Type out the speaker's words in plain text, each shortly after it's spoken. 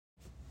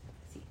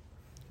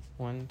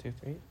1, 2,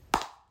 3.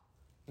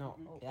 No.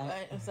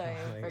 I'm sorry.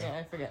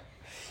 I forget.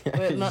 Yeah,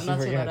 Wait, not too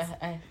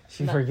loud.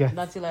 She forgets.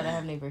 Not too loud. I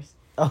have neighbors.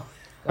 Oh.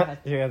 Go ahead.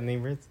 You have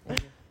neighbors?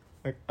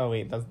 Oh,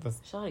 wait. That's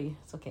Shawty,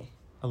 it's okay.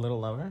 a little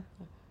lower?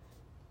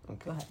 Okay.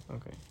 Go ahead.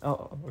 Okay.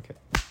 Oh, okay.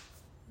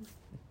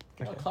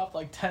 I'll clap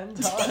like 10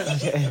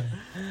 times. Okay.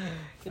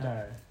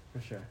 Alright,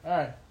 for sure.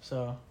 Alright,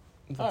 so.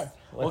 Alright.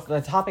 What's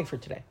the topic for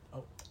today?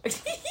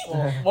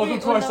 Well, welcome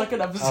to our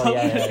second episode. Oh,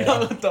 yeah.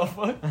 What the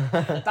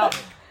fuck? Topic.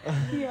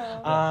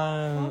 Yeah.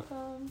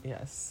 Welcome.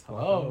 Yes.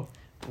 Hello.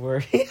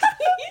 We're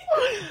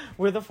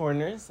the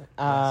foreigners.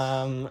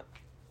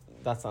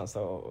 That sounds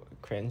so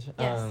cringe.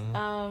 Yes.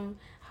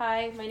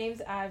 Hi, my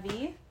name's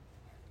Abby.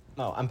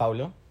 No, I'm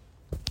Paulo.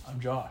 I'm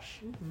Josh.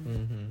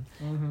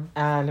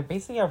 And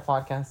basically our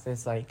podcast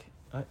is like...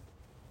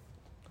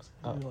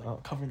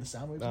 Covering the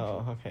sound waves.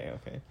 Oh,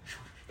 okay.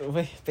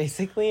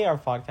 Basically our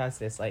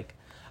podcast is like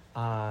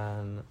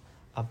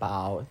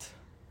about...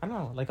 I don't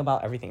know, like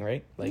about everything,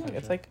 right? Like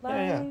it's like...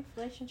 Life,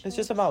 relationships. It's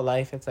just about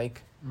life. It's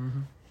like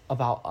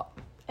about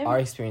our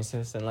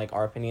experiences and like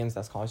our opinions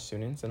as college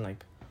students and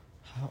like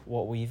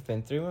what we've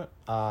been through.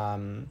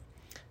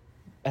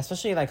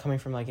 Especially like coming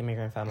from like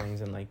immigrant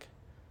families and like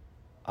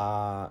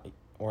or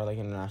like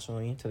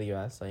internationally to the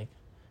US, like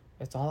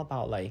it's all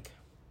about like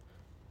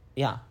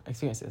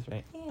experiences,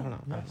 right? Yeah. I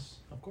don't know. Yes,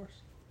 of course.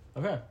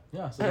 Okay,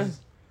 yeah. So this is,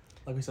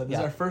 like we said, this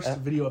is our first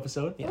video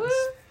episode. Yes.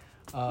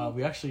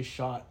 We actually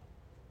shot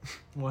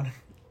one.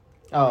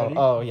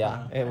 Oh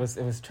yeah. It was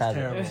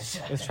tragic. Terrible.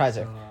 It was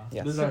tragic.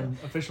 Yes. This is our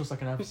official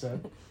second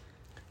episode.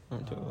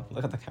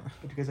 Look at the camera.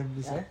 What do you guys have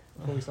to say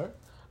before we start?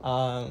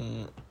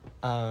 No.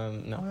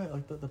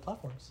 Like the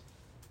platforms.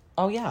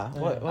 Oh yeah.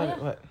 What?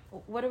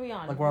 What are we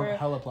on? Like we're on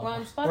hella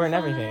platforms. We're on Spotify. We're on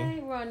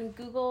everything. We're on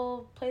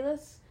Google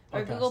Playlists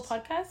or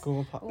Podcasts.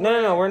 Google Podcasts.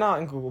 No, we're not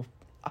in Google.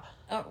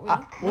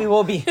 Oh, We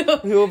will be.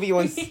 We will be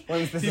once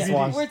this is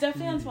launched. We're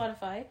definitely on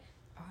Spotify.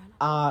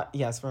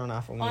 Yes, we're on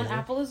Apple Music. On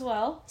Apple as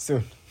well.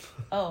 Soon.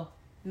 Oh.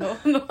 No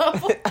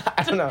Apple.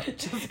 I don't know.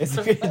 It's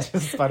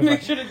just Spotify.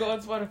 Make sure to go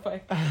on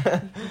Spotify.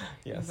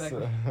 Yes.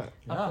 Exactly.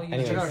 Yeah.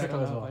 Anyways. Check out our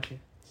TikTok as well.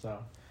 So.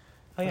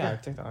 Oh yeah, Okay.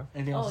 TikTok.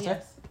 Anything else to say?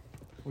 Yes.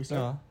 We start.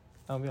 No,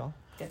 that'll be all.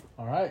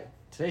 All right.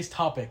 Today's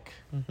topic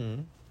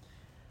Mm-hmm.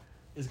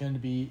 is going to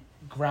be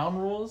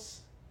ground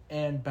rules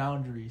and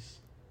boundaries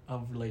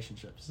of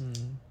relationships.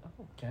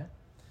 Mm-hmm. Okay.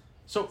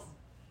 So,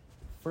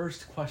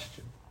 first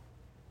question.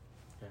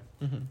 Okay.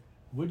 Mm-hmm.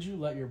 Would you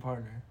let your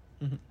partner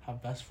Mm-hmm.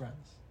 have best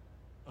friends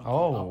of the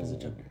Oh. opposite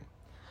gender?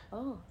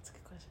 Oh, that's a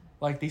good question.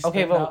 Like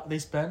they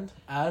spend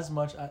as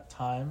much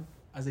time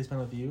as they spend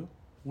with you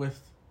with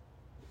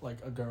like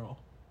a girl.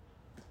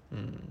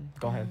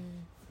 Go ahead.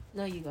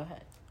 No, you go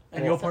ahead.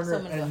 And your So- partner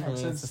someone go and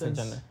ahead. since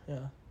gender. yeah.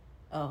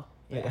 Oh,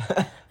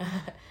 Yeah.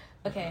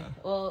 okay.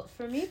 Well,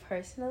 for me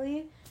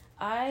personally,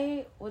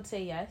 I would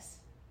say yes,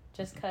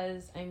 just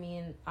because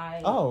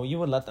Oh, you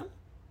would let them?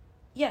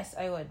 Yes,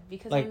 I would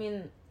because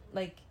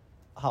Like-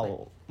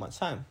 How much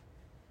time?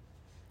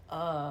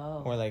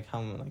 Or like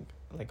how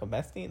like a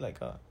bestie?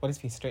 What if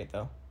he's straight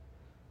though?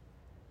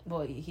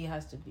 Well, he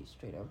has to be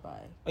straight or bi.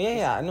 Oh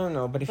yeah.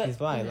 No. But if he's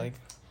bi,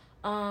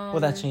 mhm. will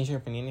that change your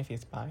opinion if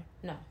he's bi?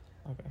 No.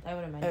 Okay. I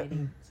wouldn't mind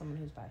dating someone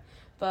who's bi,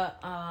 but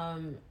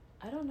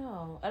I don't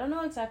know. I don't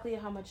know exactly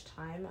how much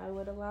time I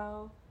would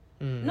allow.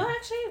 No,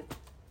 actually,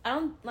 I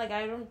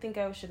don't think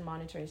I should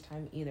monitor his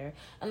time either,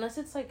 unless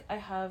it's like I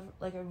have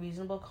like a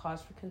reasonable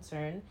cause for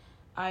concern.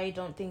 I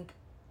don't think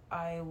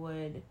I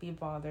would be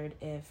bothered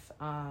if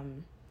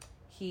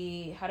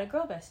he had a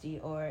girl bestie,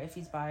 or if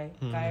he's bi,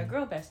 guy or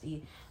girl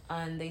bestie,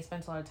 and they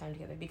spent a lot of time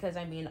together. Because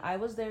I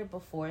was there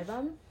before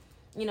them,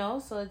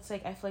 so it's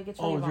like I feel like it's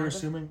really wrong.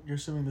 You're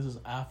assuming this is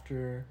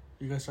after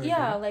you guys started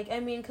Yeah,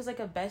 dating? because like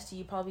a bestie,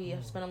 you probably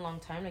have spent a long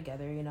time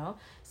together,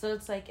 so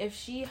it's like if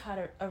she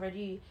had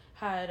already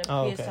had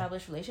a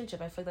pre-established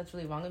relationship, I feel like that's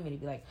really wrong of me to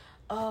be like,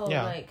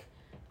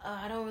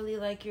 I don't really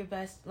like your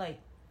best,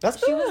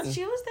 that's good.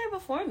 she was there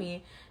before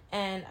me,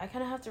 and I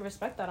kind of have to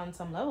respect that on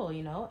some level,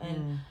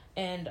 and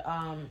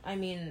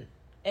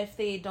if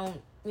they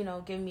don't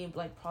give me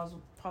like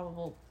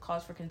probable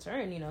cause for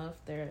concern,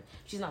 if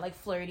she's not like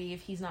flirty,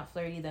 if he's not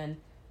flirty, then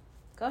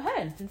go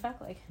ahead. In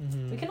fact,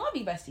 we can all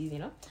be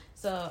besties,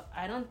 so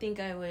I don't think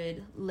I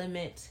would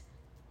limit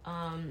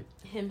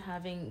him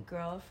having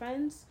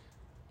girlfriends,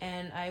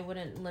 and I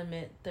wouldn't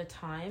limit the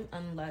time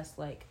unless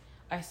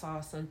I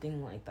saw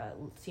something like that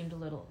seemed a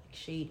little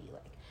shady,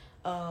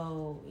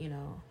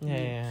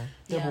 Yeah.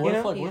 But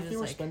what if they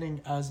were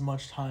spending as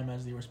much time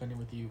as they were spending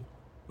with you,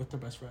 with their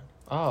best friend?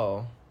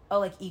 Oh,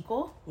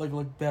 equal? Like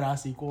dead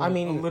ass equal? I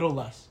mean, a little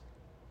less.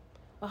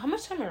 Well, how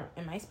much time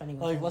am I spending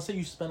with him? Let's say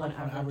you spend on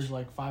average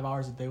 5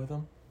 hours a day with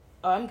him.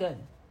 Oh, I'm good.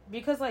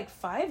 Because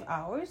 5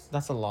 hours?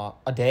 that's a lot.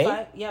 A day?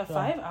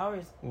 5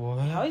 hours. What?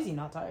 How is he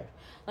not tired?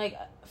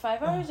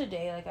 5 hours a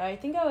day, I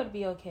think I would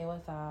be okay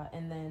with that.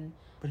 And then...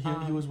 But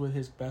he was with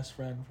his best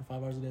friend for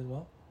 5 hours a day as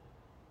well?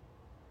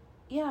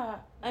 Yeah.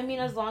 I mean,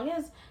 as long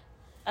as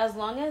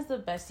the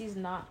bestie's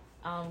not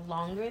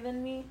longer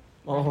than me,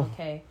 I'm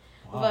okay.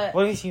 Wow. But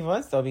What if he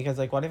was though? Because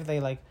what if they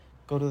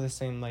go to the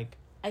same like.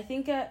 I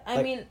think.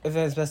 Like, mean, if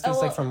it's besties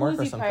like from work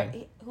or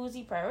something. Who's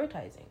he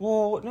prioritizing?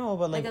 Well, no,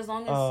 but like as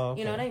long as okay.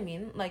 you know what I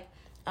mean, like,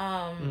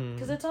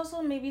 because it's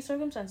also maybe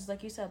circumstances,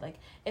 like you said, like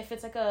if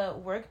it's like a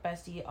work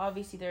bestie,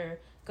 obviously they're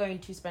going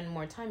to spend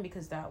more time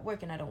because they're at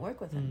work and I don't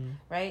work with him,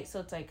 right? So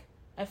it's like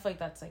I feel like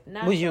that's like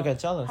natural. Would you get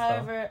jealous?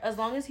 However, as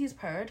long as he's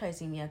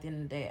prioritizing me at the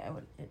end of the day, I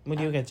would. Would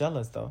you get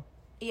jealous though?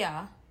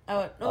 Yeah, I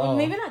would. Well,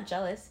 maybe not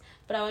jealous,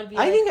 but I would be.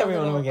 I like, think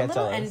everyone would get a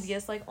little jealous.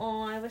 Envious, like,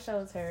 oh, I wish I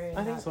was her.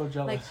 I think so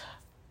jealous.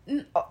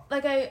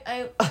 Like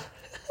I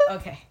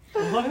okay.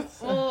 What?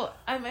 Well,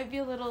 I might be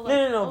a little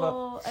like,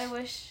 no, I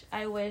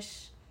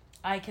wish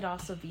I could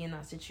also be in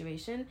that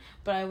situation,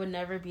 but I would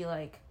never be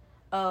like,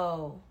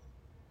 oh,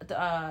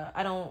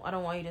 I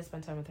don't want you to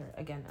spend time with her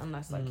again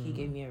unless like he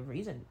gave me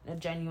a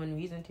genuine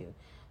reason to.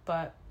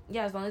 But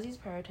yeah, as long as he's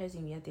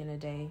prioritizing me at the end of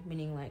the day,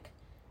 meaning like,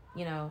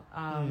 you know,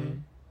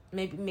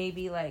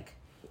 maybe like,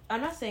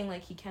 I'm not saying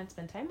like he can't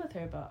spend time with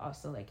her, but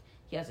also like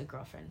he has a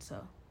girlfriend,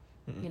 so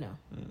you know.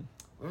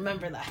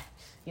 Remember that,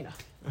 you know.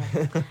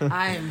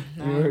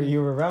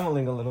 You were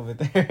rambling a little bit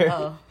there.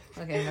 Oh,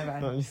 okay, my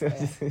bad.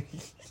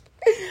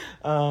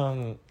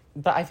 No,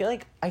 but I feel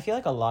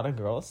like a lot of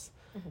girls,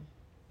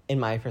 in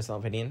my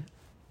personal opinion,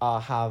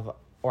 have,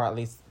 or at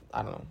least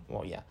I don't know.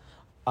 Well, yeah,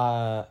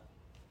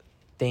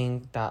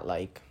 think that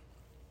like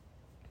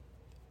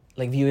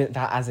view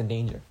that as a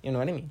danger. You know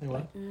what I mean?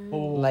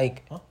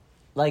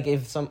 Like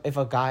if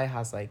a guy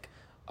has like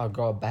a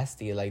girl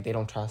bestie, like they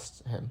don't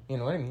trust him. You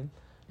know what I mean?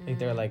 Like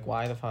they're like,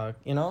 why the fuck?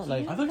 You know,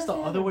 like I think it's the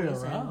other way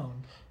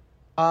around.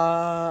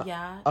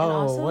 Yeah. And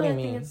also, what do you I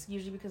mean? think it's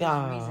usually because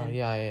of the reason.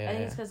 Yeah. I think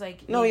it's because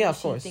like of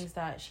she course. thinks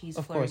that she's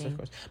of flirting.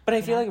 course. But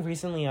I feel like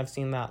recently I've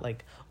seen that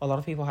like a lot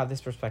of people have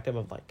this perspective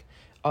of like,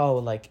 oh,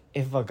 like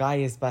if a guy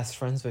is best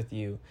friends with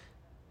you,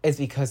 it's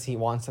because he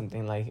wants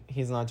something. Like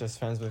he's not just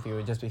friends with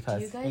you just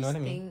because. Do you guys know what I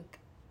mean? think?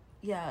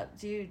 Yeah.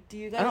 Do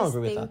you guys I don't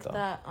agree think with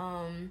that,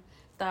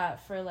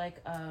 that for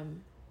like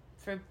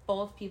for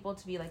both people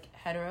to be like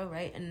hetero,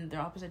 right, and their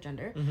opposite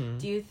gender,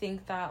 do you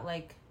think that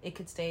like it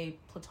could stay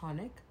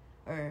platonic,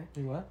 or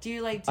what? do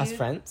you like as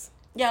friends?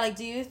 Yeah, like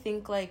do you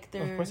think like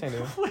they're? Of course I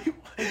do. Wait,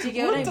 do you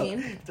get what I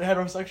mean? They're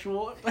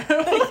heterosexual.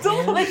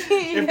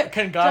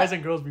 Can guys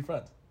and girls be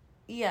friends?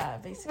 Yeah,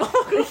 basically.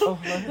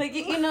 Like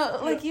you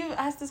know, like you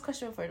asked this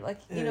question before, like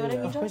you know what I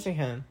mean. Of course you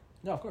can.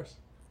 Yeah, of course.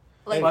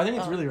 Like, but I think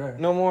it's really rare.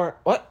 No more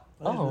what?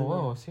 Really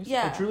Whoa, rare. seriously?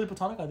 Yeah. Like, truly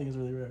platonic, I think is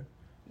really rare.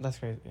 That's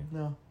crazy.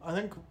 No, I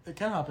think it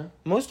can happen.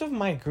 Most of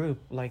my group,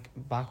 like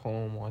back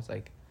home, was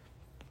like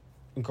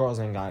girls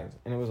and guys,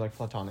 and it was like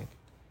platonic.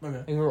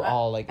 Okay. And we were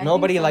all like, I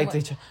nobody think liked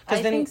each other.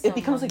 Because then it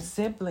becomes someone- like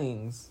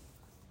siblings.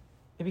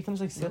 It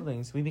becomes like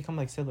siblings. We become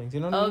like siblings.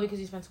 You know what I mean? because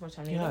you spend so much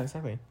time together. Yeah,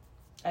 exactly.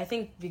 I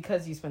think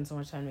because you spend so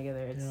much time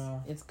together,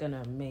 it's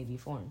gonna maybe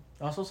form.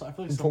 Also, I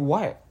feel like For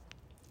what?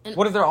 And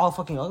what if they're all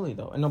fucking ugly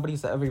though, and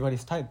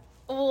everybody's type?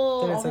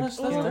 Well, Then it's like, that's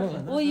you know what I mean?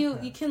 different. well,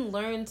 you can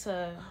learn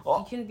to.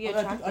 You can be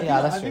attracted.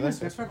 Yeah, that's I true, think that's it's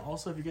true. different.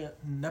 Also, if you get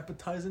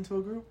nepotized into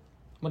a group.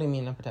 What do you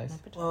mean nepotized?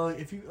 Well,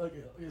 if you like,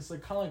 it's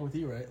like kind of like with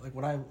you, right?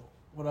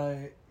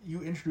 Like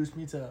you introduced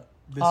me to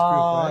this group,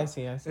 Oh, right? I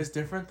see. It's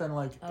different than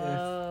like if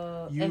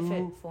if you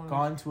it formed.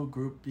 gone to a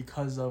group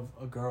because of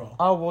a girl.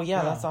 Oh well, yeah,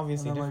 Yeah, that's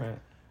obviously and then, different.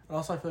 And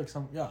also, I feel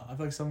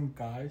like some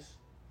guys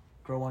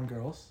grow on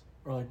girls,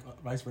 or like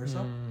vice versa,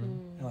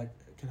 and like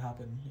it can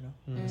happen, you know.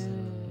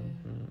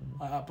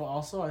 But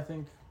also, I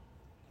think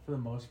for the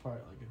most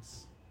part, like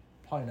it's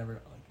probably never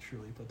like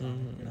truly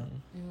platonic, you know.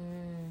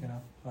 You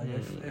know, like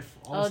if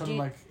all of a sudden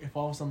like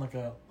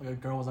a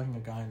girl was liking a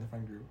guy in the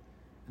friend group,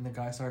 and the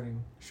guy started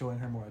showing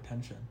her more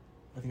attention,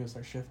 I think it would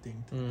start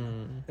shifting.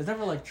 It's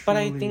never like truly. But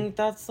I think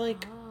that's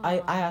like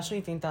I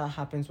actually think that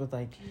happens with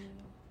like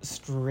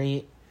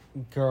straight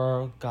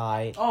girl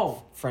guy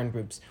friend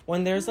groups.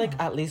 When there's like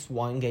at least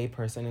one gay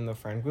person in the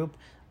friend group,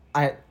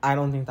 I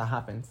don't think that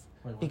happens.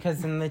 Wait,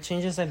 because then it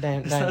changes the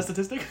Is that a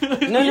statistic?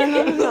 No.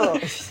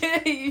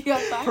 You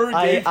got that? Per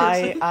gay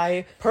person?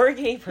 I per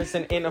gay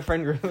person in a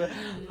friend group.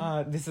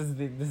 This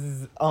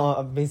is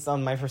based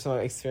on my personal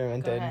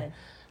experiment. Go ahead.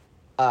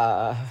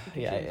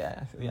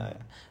 Yeah.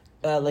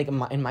 Like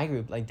in my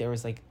group, like there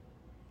was like,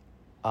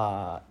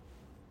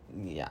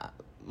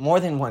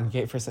 more than one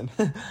gay person.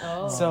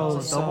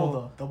 So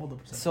double the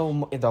percentage.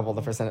 So double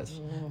the percentage.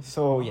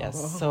 So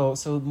yes. So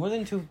more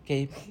than 2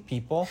 gay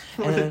people,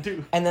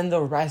 and then the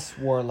rest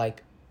were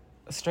like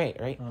straight,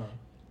 right?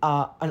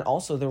 And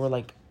also there were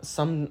like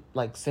some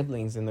like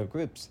siblings in the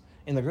group.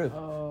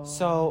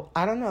 So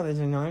I don't know.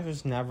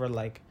 There's never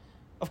like,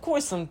 of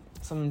course some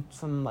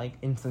like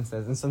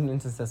instances, in some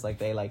instances like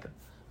they like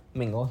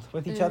mingled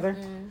with each other.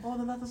 Oh,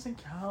 then that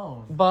doesn't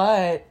count.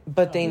 But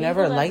they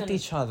never liked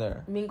each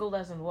other. Mingled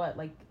as in what?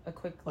 Like a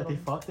quick like little...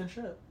 they fucked and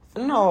shit?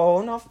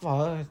 No, not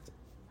fucked.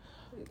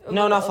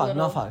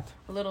 Not fucked.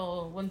 A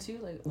little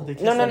 1-2?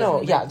 Like,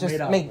 no. Yeah, just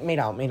made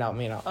out. made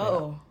out.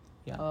 Oh.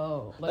 Yeah.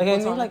 Oh. Like I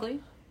mean, like,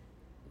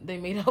 they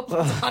made up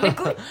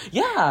platonically?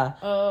 Yeah.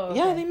 Oh. Okay.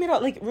 Yeah, they made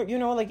up, like, you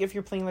know, like if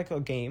you're playing like a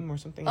game or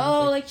something.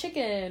 Oh, like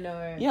chicken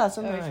or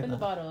something or like spin the that.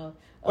 bottle.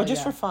 Or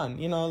just for fun,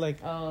 you know, like.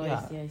 Oh,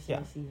 yeah, I see.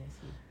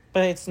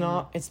 But it's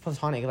not. It's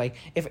platonic. Like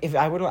if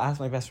I were to ask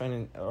my best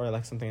friend or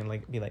like something and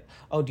like be like,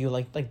 oh, do you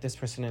like this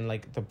person in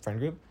like the friend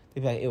group?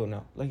 They'd be like, ew,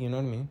 no. Like, you know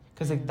what I mean?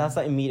 Because like that's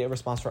the immediate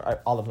response for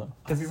all of them.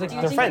 Because it's like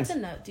they're friends.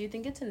 Do you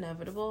think it's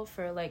inevitable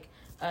for like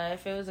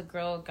if it was a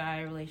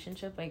girl-guy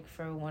relationship, like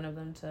for one of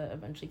them to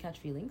eventually catch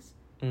feelings?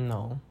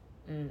 No.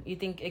 You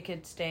think it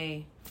could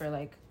stay for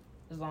like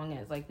as long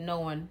as like no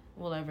one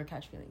will ever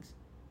catch feelings?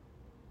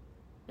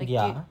 Like,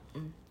 yeah.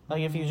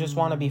 Like if you just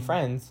want to be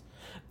friends,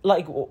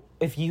 like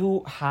if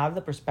you have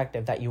the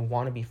perspective that you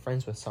want to be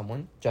friends with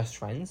someone, just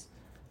friends,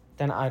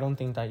 then I don't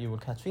think that you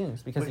would catch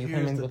feelings because you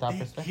come in with that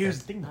perspective. Here's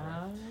the thing, though.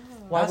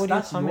 Why would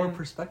that's you come your in?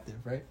 perspective,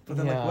 right? But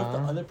then, like, what if the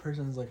other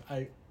person's like,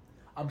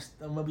 I'm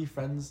gonna be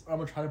friends. Or I'm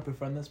gonna try to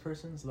befriend this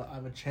person so that I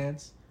have a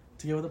chance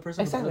to get with the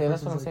person. Exactly,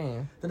 that's what I'm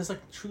saying. Then it's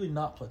like truly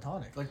not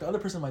platonic. Like the other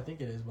person might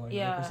think it is, but like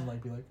the other person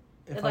might be like,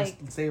 if like,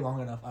 I stay long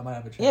enough, I might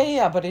have a chance.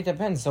 Yeah, but it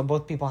depends. So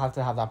both people have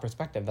to have that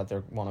perspective that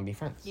they want to be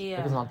friends. Yeah,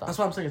 because not that. That's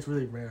why I'm saying it's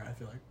really rare. I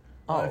feel like.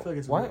 I feel like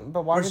it's why? rare.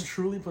 But why? It's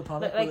truly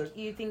platonic. Like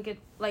you think it,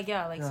 like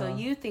so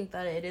you think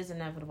that it is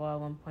inevitable at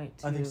one point.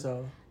 I think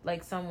so.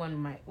 Like someone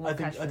might. I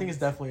think it's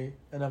definitely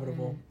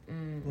inevitable. Yeah.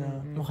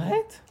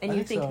 What? And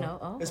you think so. no?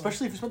 Oh.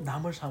 Especially if you spend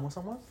that much time with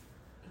someone.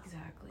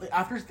 Exactly. Like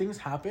after things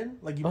happen,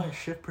 like you might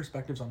shift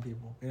perspectives on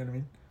people. You know what I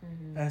mean?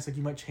 And it's like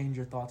you might change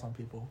your thoughts on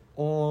people.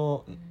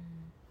 Well,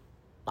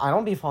 I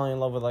don't be falling in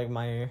love with like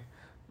my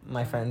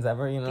friends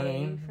ever. You know what I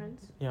mean?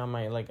 Friends? Yeah,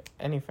 my like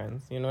any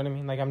friends. You know what I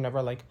mean? Like I've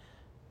never like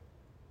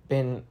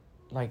been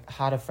like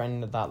had a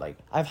friend that like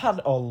I've had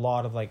a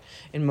lot of like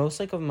in most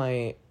like of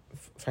my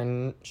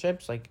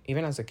friendships, like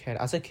even as a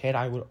kid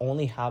I would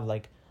only have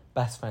like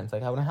best friends.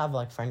 Like I wouldn't have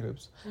like friend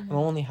groups. I would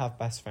only have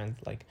best friends.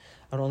 Like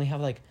I would only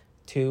have like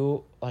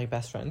 2 like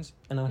best friends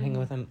and I would hang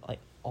with them like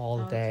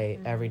all day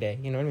every day,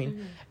 you know what I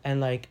mean? And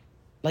like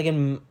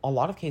in a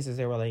lot of cases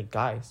they were like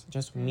guys,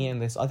 just me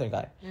and this other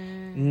guy.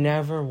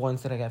 Never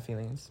once did I get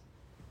feelings.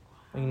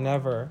 Like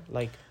never,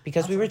 like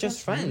because we were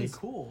just friends. Really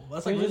cool.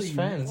 That's like really just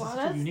friends. Wow,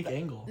 that's such a unique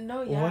angle.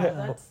 No,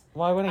 yeah,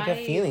 why would I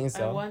get feelings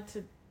though? I want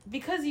to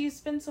because you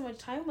spend so much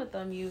time with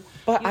them. You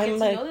get to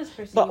know this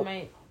person. You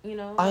might,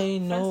 I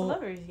know friends to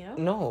lovers. You know.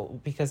 No,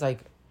 because like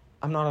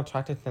I'm not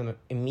attracted to them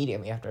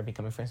immediately after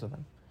becoming friends with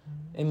them.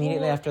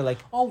 Immediately after like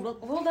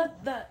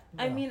that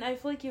I mean I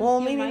feel like you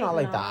maybe might not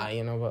like that,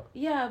 you know, but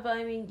but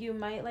I mean you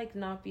might like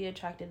not be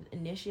attracted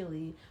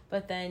initially,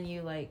 but then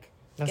you like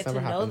get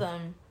to know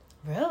them.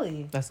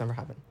 Really? That's never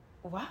happened.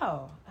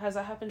 Wow. Has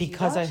that happened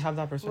because to you, I have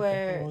that perspective.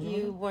 where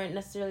you weren't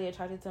necessarily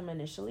attracted to them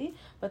initially,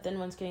 but then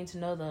once getting to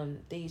know them,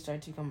 they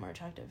start to become more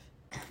attractive.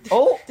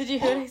 Oh! Did you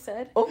hear what I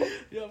said? Oh!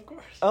 Yeah, of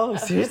course. Oh,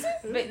 seriously?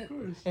 Of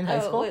course. In high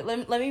school? Wait,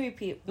 let me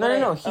repeat.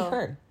 No, he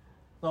heard.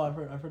 No, I've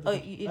heard. Oh,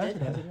 you did?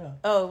 Yeah.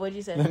 Oh, what'd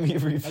you say? Let me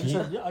repeat.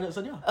 I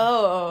said yeah.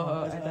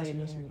 Oh, I thought you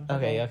did.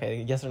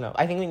 Okay, yes or no?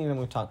 I think we need to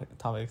move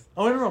topics.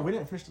 Oh, no, we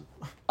didn't finish.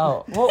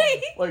 Oh, well.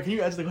 Wait, can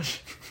you answer the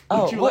question?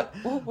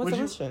 What's the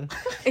question?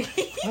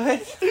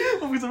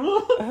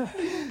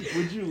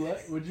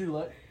 Would you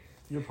let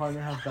your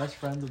partner have best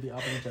friends of the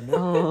opposite gender?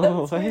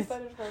 Oh,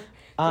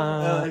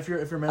 what? If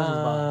your man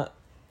was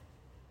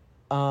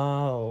bi.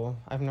 Oh,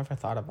 I've never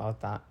thought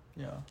about that.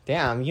 Yeah.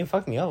 Damn, you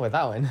fucked me up with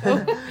that one.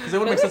 Because it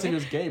wouldn't make sense if he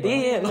was gay, bro.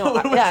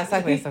 Yeah,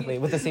 exactly.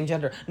 With the same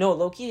gender. No,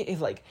 low-key,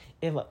 if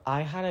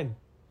I had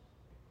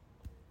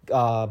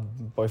a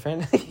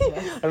boyfriend,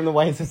 I don't know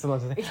why it's so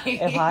much.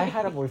 If I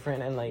had a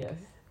boyfriend and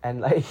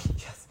like,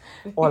 yes,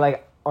 or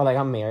like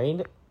I'm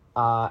married,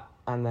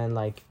 and then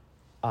like,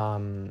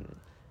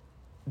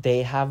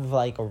 they have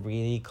like a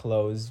really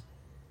close,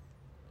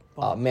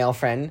 male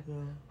friend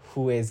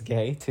who is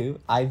gay too,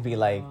 I'd be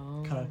like,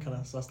 kind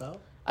of sussed out.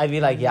 I'd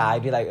be like,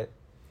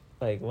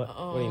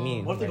 what do you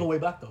mean? What if they go way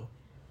back though?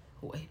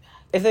 Way back.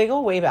 If they go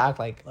way back,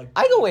 like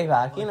I go way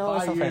back, you know,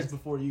 5 years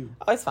before you.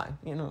 Oh, it's fine,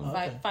 you know.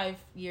 Okay. 5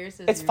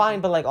 years. It's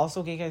fine, but like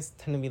also gay guys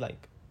tend to be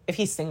like, if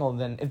he's single,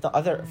 then if the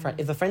other friend,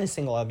 if the friend is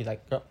single, I'd be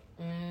like, girl,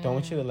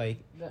 don't you like,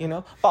 you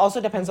know? But also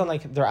depends on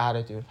like their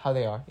attitude, how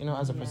they are, you know,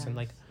 as a person,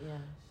 like,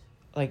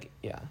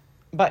 yeah.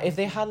 But if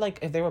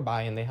they were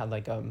bi and they had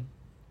like a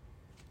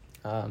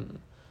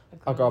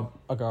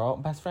girl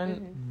best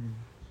friend.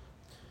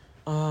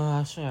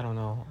 Actually, I don't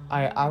know.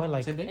 I would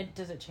like.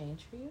 Does it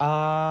change for you?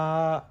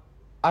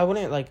 I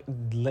wouldn't like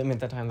limit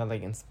the time that I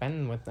can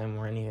spend with them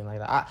or anything like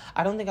that.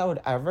 I don't think I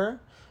would ever,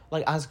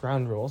 like, as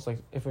ground rules, like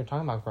if we're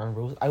talking about ground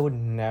rules, I would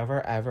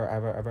never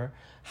ever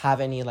have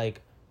any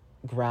like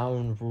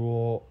ground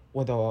rule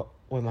with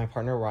my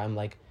partner where I'm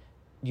like,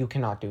 you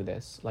cannot do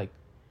this. Like,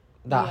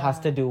 that has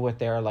to do with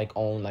their like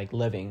own like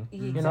living.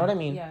 You know what I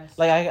mean? Yes.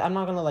 Like I'm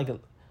not gonna like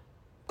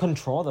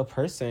control the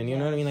person. You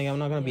know what I mean? Like I'm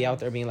not gonna be out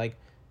there being like,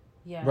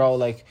 bro,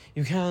 like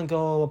you can't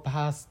go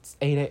past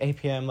 8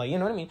 p.m. Like, you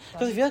know what I mean?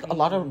 Because I feel like a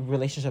lot of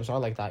relationships are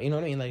like that. You know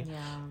what I mean? Like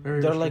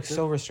they're like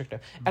so restrictive,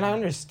 and I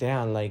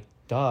understand like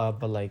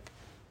but like,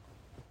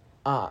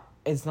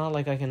 it's not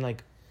like I can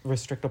like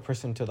restrict a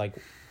person to like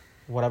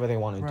whatever they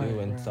want to do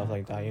and stuff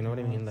like that. You know what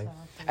I mean? Like,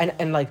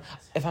 and like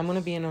if I'm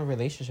gonna be in a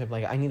relationship,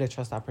 like I need to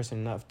trust that person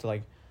enough to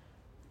like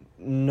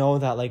know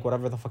that like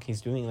whatever the fuck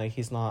he's doing, like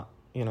he's not,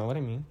 you know what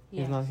I mean?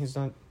 He's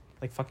not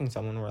like fucking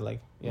someone or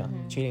like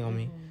cheating on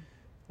me.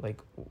 Like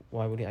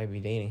why would I be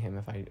dating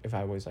him if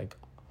I was like,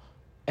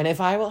 and if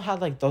I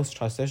had like those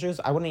trust issues,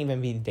 I wouldn't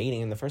even be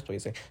dating in the first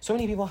place. Like so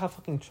many people have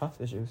fucking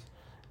trust issues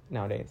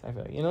nowadays. I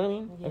feel like, you know what I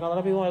mean? Like a lot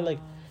of people are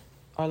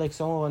like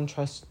so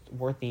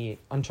untrustworthy,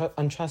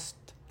 untrusting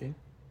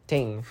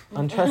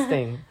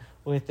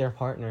with their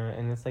partner,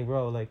 and it's like,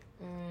 bro, like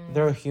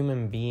they're a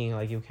human being.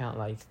 Like you can't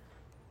like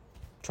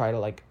try to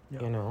like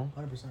you know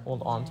 100%.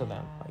 hold on to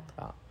them like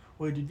that.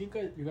 Wait, do you think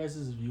your guys'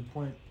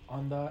 viewpoint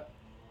on that,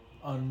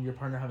 on your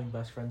partner having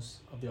best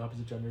friends of the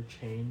opposite gender,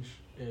 change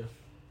if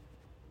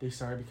they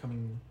started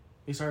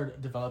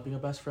developing a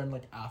best friend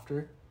like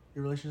after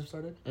your relationship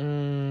started?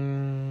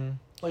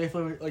 Like if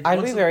like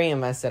I'd be very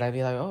invested. I'd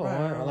be like, oh,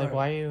 right.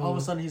 Why are you? All of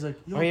a sudden he's like,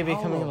 yo, why are you Paolo,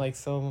 becoming like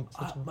so?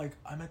 like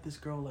I met this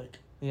girl like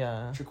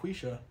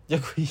Jaquisha,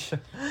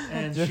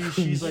 and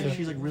she's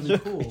like really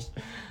cool.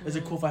 Is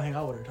it cool if I hang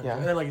out with her?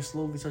 And then like it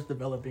slowly starts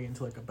developing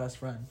into like a best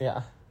friend. Do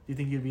you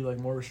think you'd be like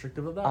more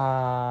restrictive of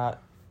that?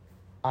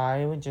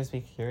 I would just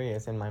be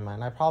curious in my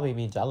mind. I'd probably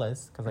be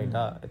jealous because like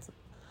duh, it's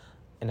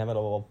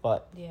inevitable.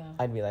 But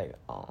I'd be like,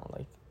 oh,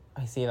 like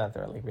I see that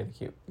they're like really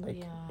cute.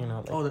 Like you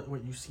know, like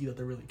wait, you see that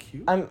they're really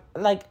cute? I'm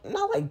like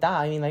not like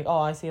that. I mean like, oh,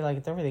 I see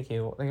like they're really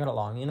cute. They get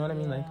along. You know what I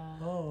mean? Like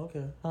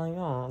okay. I'm like,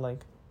 oh,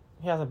 like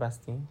he has a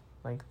bestie.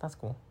 Like that's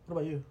cool. What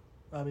about you,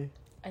 Abby?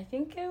 I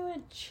think it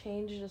would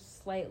change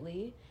just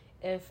slightly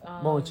if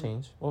What would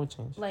change?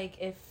 Like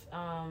if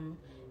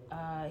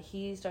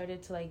he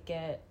started to like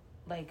get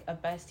like a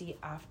bestie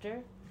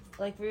after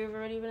like we've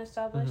already been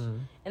established,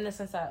 in the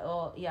sense that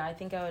I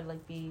think I would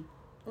like be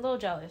a little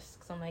jealous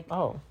because I'm like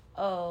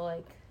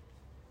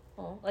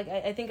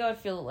I think I would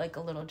feel like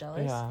a little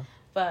jealous.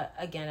 But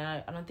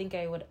again, I don't think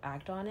I would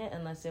act on it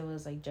unless it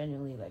was like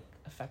genuinely like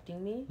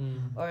affecting me,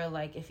 or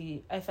like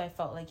if I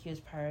felt like he was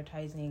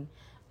prioritizing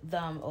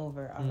them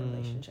over our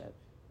relationship.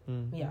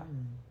 Yeah.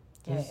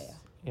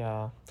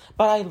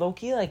 But I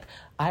low-key like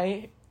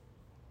I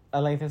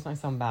like, this might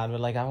sound bad,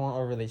 but like I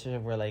want a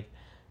relationship where like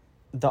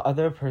the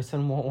other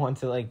person won't want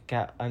to like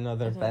get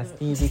another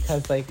bestie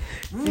because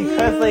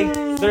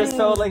they're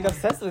so like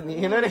obsessed with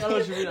me, you know what I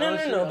mean?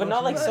 No, but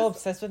not like so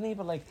obsessed with me,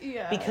 but like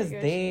because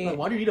they like,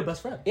 why do you need a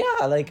best friend?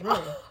 Like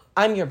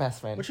I'm your best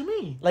friend. What you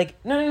mean?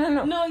 Like no,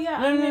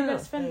 I'm your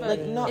best friend, but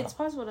like no, it's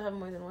possible to have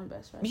more than one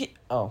best friend.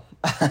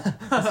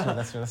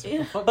 That's true.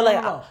 But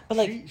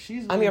like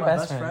she's I'm your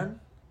best friend.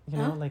 You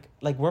know,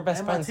 like we're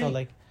best friends, so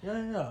like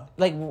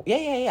like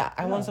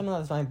I want someone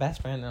that's my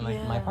best friend and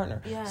like my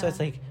partner. So it's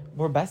like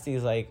we're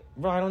besties. Like,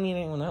 bro, I don't need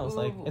anyone else.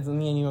 Like, it's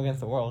me and you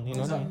against the world. You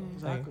know what I mean?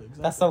 Exactly.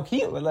 That's so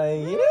cute. Like,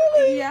 you know,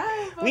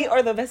 like, we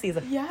are the besties.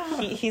 Like,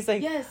 he's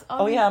like,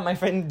 my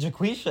friend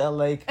Jaquisha.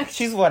 Like,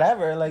 she's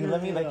whatever. Like,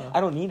 let me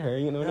I don't need her.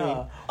 You know what I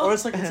mean? Or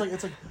it's like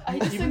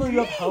even though you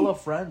have hella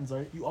friends,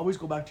 right? You always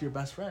go back to your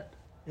best friend.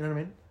 You know what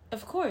I mean?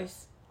 Of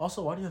course.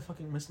 Also, why do you have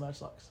fucking mismatched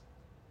socks?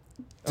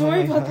 Don't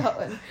worry about that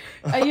one.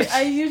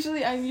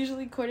 I'm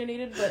usually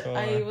coordinated, but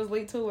I was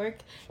late to work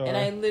and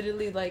I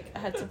literally like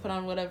had to put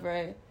on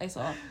whatever I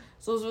saw.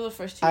 So those were the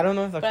first two. I don't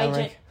know if the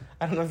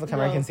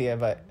camera can see it,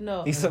 but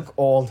these look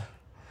old.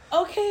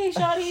 Okay,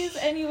 shawties.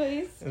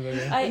 Anyways,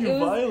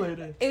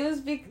 violated. It was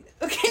big.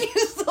 Can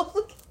you stop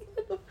looking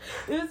at them?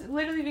 It was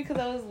literally because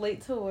I was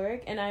late to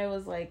work and I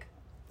was like.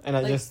 And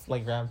I just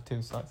like grabbed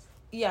two socks.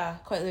 Yeah,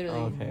 quite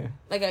literally. Okay.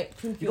 Like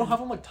you don't have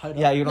them like tied up.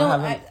 Yeah, you don't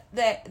have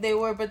them. They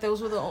were, but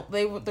those were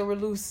they were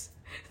loose.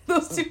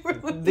 Those two were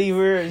loose. They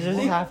were just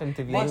happened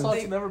to be. My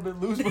socks never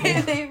been loose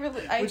before. They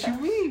really. What you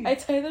mean? I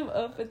tied them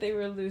up, but they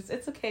were loose.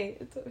 It's okay.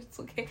 It's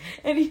okay.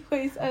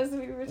 Anyways, as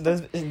we were.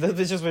 Those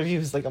bitches were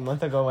used like a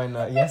month ago and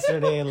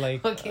yesterday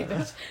like. Okay,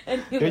 bitch.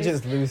 They're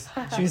just loose.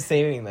 She was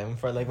saving them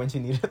for like when she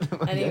needed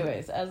them.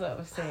 Anyways, as I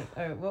was saying,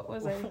 all right, what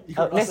was I?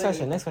 Next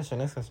question.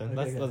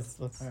 Okay, Let's.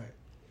 All right.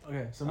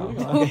 Okay, so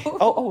moving on. Okay.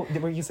 Oh,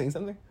 were you saying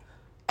something?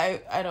 I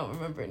don't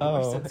remember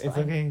anymore. Oh, it's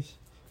okay.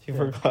 She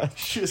forgot.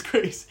 She was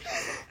crazy.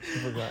 She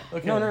forgot.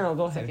 Okay. No.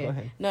 Go ahead. Okay. Go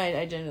ahead. No,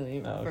 I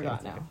genuinely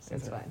forgot now.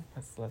 It's fine.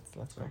 Let's go. Are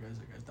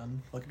you guys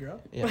done fucking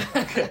around? Yeah.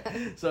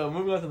 Okay. So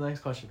moving on to the next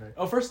question, right?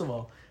 Oh, first of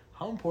all,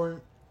 how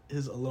important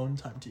is alone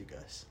time to you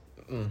guys?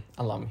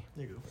 Allow me.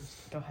 You go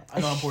first. Go ahead.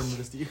 I know how important it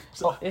is to you.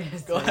 So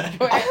go ahead.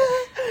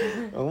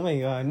 Oh my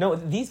god. No,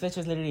 these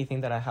bitches literally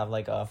think that I have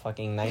like a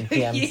fucking 9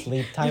 p.m.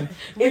 sleep time.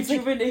 It's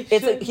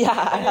like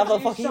I have a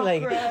fucking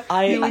like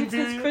he needs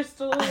his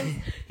crystals.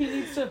 He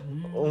needs to.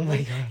 Oh my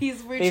god.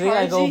 He's recharging. They think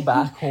I go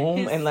back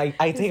home and like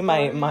I take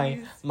my like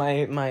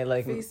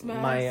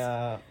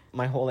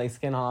my whole like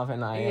skin off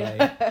and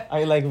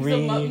I like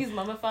he's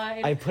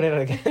mummified. I put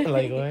it again.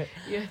 Like what?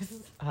 Yes.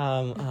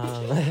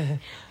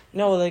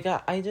 No, like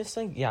I just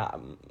like a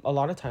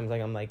lot of times like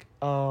I'm like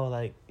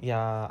I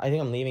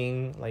think I'm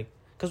leaving like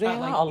because we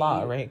hang out a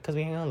lot, right? Because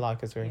we hang out a lot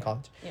because we're in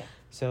college. Yeah.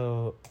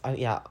 So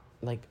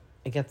like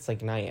it gets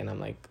like night and I'm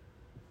like,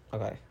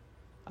 okay,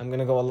 I'm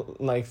gonna go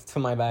like to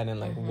my bed and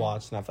like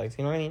watch Netflix.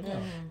 You know what I mean?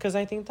 Because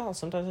I think that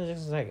sometimes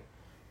it's just like.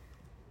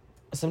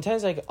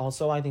 Sometimes like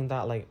also I think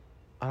that like,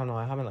 I don't know.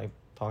 I haven't like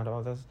talked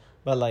about this,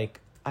 but like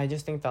I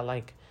just think that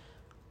like,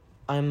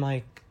 I'm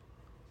like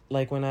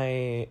when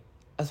I,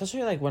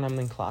 especially like when I'm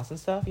in class and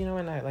stuff, you know,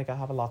 and I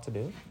have a lot to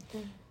do,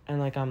 and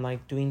like I'm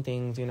like doing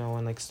things, you know,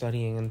 and like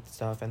studying and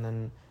stuff, and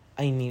then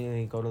I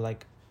immediately go to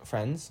like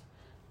friends,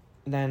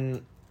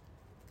 then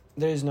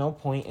there's no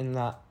point in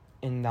that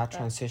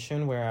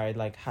transition where I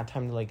like had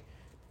time to like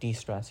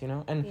de-stress, you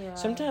know. And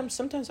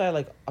sometimes I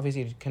like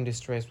obviously can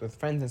de-stress with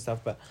friends and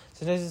stuff, but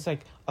sometimes it's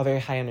like a very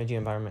high energy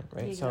environment,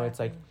 right? Exactly. So it's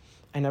like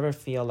I never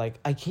feel like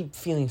I keep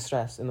feeling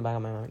stressed in the back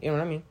of my mind, you know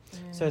what I mean?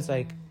 So it's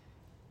like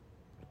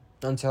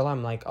until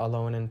I'm like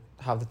alone and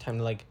have the time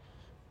to like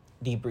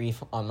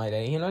debrief on my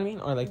day, you know what I mean?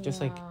 Or like just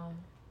like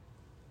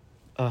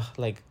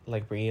like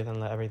breathe and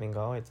let everything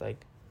go. It's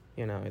like,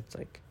 you know, it's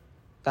like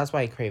that's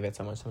why I crave it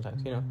so much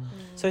sometimes, you know.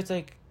 So it's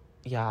like,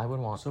 yeah, I would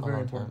want so a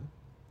long time.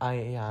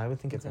 I would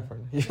think it's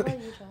important. What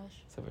about you,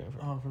 Josh? So very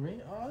important. For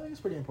me, I think it's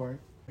pretty important.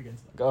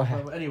 Against that. Go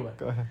ahead. But anyway,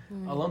 go ahead.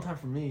 Alone time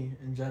for me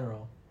in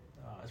general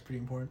is pretty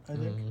important, I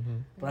think.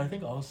 But I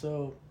think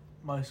also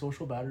my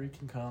social battery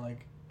can kind of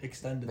like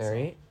extend itself.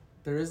 Very.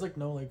 There is like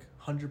no like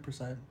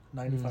 100%,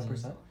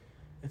 95%.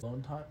 It's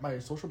alone time. My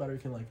social battery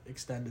can like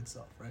extend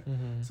itself, right?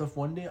 So if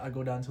one day I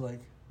go down to like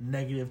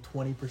negative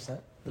 20%,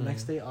 the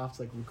next day I have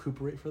to like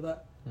recuperate for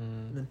that,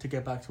 and then to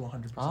get back to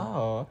 100%.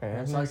 Oh, okay.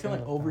 Right? So I can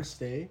like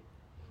overstay,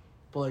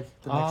 but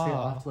like the next day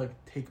I have to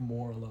like take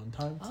more alone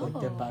time to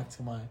like get back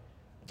to my.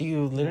 Do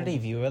you literally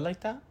view it like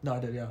that? No, I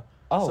did, yeah.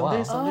 Oh, some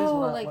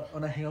wow. days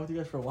when I hang out with you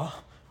guys for a while,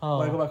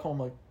 when I go back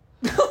home, I'm like.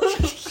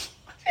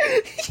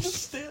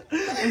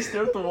 I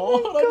stare at the wall.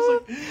 And I'm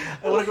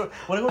just like,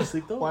 when I go to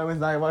sleep though. Why was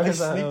that? I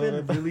sleep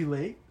in really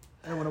late,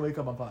 and when I wake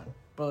up, I'm fine.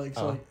 But like,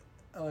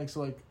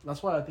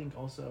 that's why I think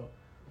also,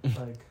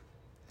 like.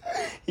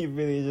 He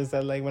really just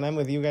said like, when I'm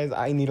with you guys,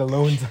 I need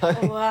alone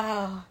time.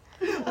 Wow.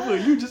 Oh,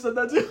 you just said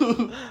that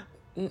too.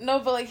 No,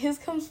 but like his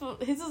is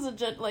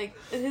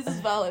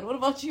valid. What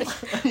about you?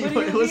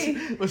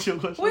 What's your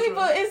question? Wait,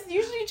 but it's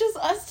usually just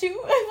us two. I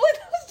feel like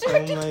that was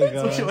directed towards me.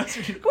 What's your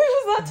answer? Wait,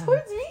 was that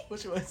towards me?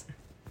 What's your answer?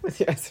 What's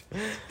your answer?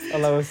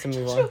 Allow us to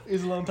move on.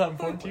 Is alone time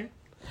important to you?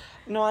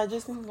 No, I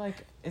just think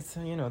like it's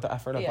the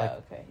effort of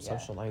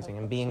socializing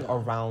and being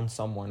around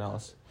someone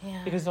else.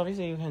 Yeah. Because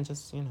obviously you can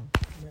just No,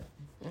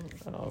 I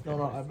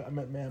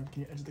meant, ma'am,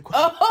 can you answer the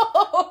question?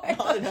 Oh, I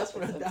didn't ask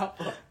for it now.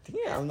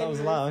 Damn, that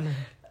was loud.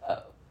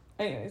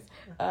 Anyways,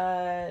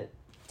 to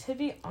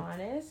be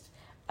honest,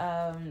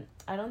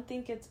 I don't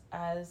think I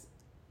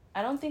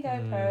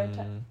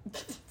prioritize.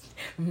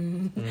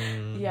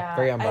 Yeah,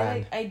 very on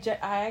brand. I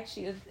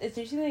actually, it's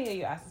interesting that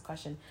you asked this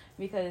question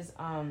because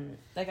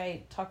like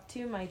I talked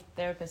to my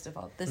therapist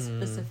about this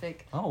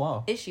specific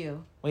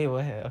issue. Wait,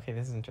 what? Okay,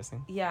 this is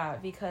interesting. Yeah,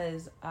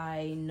 because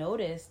I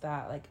noticed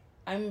that like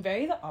I'm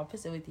very the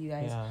opposite with you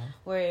guys,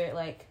 where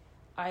like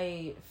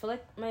I feel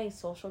like my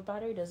social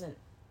battery doesn't.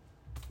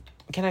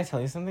 Can I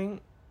tell you something?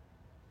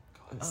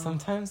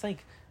 Sometimes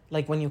like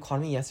when you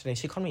called me yesterday,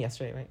 she called me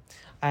yesterday, right?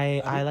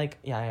 I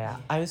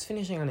was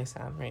finishing an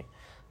exam, right?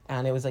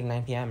 And it was like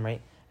 9 p.m.,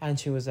 right? And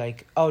she was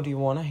like, oh, do you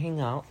want to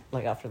hang out?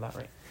 Like after that,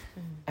 right?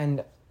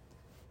 And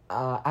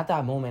at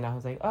that moment, I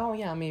was like, oh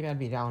yeah, maybe I'd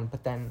be down.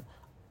 But then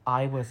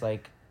I was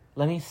like,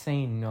 let me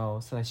say no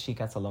so that she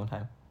gets alone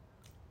time.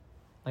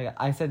 Like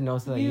I said no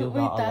so that you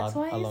got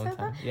alone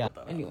time. Yeah.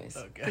 Anyways,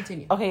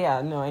 continue. Okay,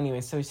 yeah, no,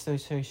 anyways, so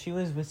she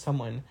was with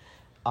someone,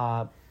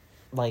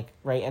 like,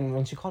 right, and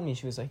when she called me,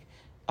 she was like,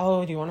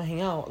 oh, do you want to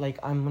hang out? Like,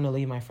 I'm gonna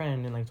leave my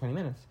friend in like 20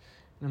 minutes.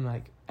 And I'm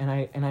like,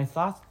 and I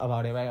thought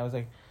about it, right? I was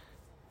like,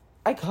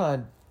 I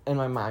could, in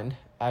my mind.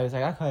 I was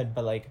like, I could,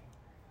 but like,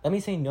 let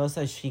me say no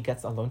so that she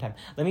gets alone time.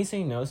 Let me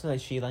say no so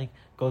that she like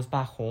goes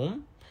back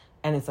home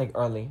and it's like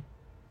early.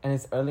 And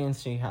it's early and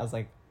she has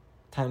like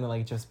time to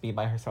like just be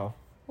by herself.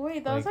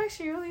 Wait, that was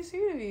actually really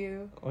sweet of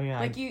you. Oh yeah.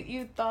 Like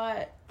you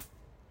thought,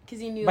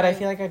 because you knew. But I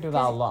feel like I do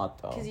that a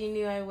lot though. Because you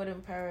knew I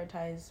wouldn't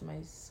prioritize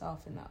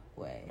myself in that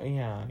way.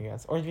 Yeah,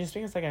 yes. Or just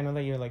because like I know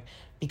that you're like,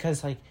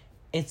 because like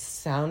it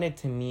sounded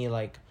to me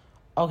like,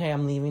 okay,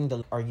 I'm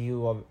leaving. Are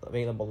you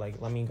available?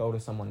 Like, let me go to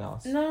someone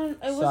else. No, it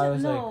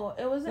wasn't.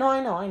 It wasn't. No,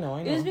 I know.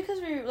 It was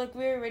because we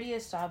were already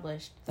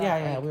established.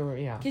 That, we were.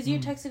 Because you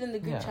texted in the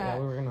group chat. Yeah,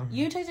 we were gonna.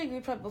 You texted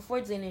group chat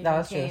before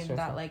Zayn came. True.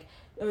 Like,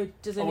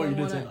 does anyone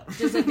want to?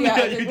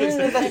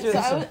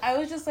 I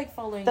was just like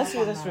following. That's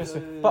true.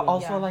 But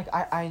also, like,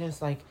 I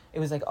just like it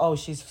was like, oh,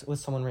 she's with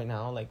someone right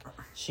now. Like,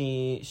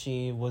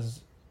 she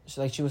was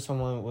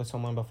someone with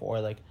someone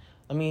before. Like,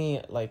 let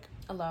me like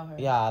allow her.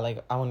 Yeah,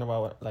 like I wonder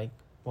what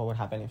would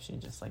happen if she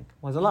just like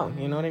was alone.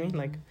 You know what I mean?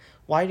 Like,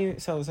 why do you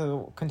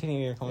so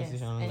continue your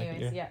conversation? Yes.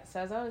 Anyways, so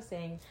as I was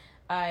saying,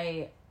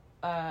 I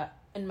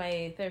in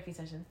my therapy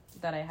session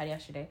that I had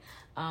yesterday,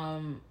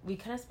 we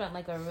kind of spent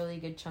like a really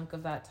good chunk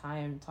of that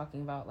time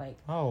talking about like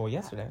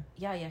yesterday.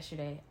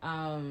 Yesterday.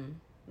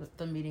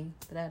 The meeting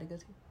that I had to go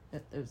to.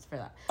 It was for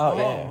that.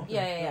 Oh,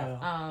 yeah.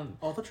 I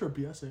thought you were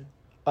BSing.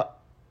 I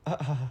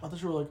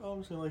thought you were like, oh, I'm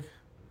just gonna like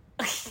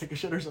take a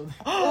shit or something.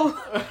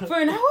 For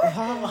an hour?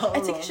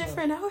 I took a shit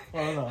for an hour? I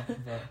don't know.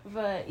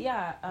 But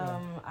yeah,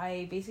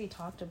 I basically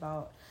talked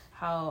about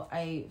how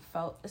I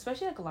felt,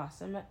 especially like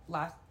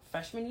last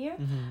freshman year,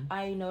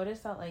 I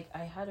noticed that like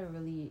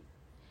it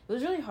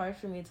was really hard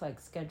for me to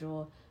like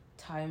schedule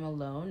time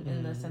alone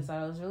in the sense that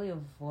I was really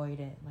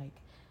avoidant. Like,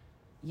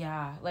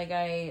 yeah, like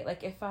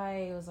if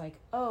I was like,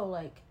 oh,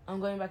 like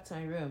I'm going back to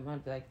my room,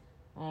 I'd be like,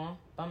 oh,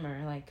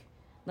 bummer. Like,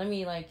 let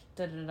me like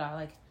da da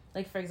da.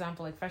 Like for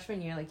example, like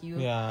freshman year, like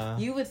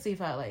you would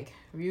sleep at like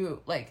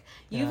you've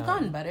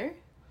gotten better.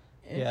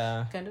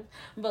 Yeah. Kind of.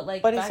 But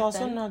like but it's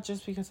also then, not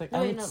just because like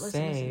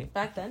listen.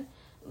 Back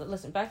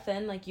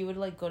then like you would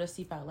like go to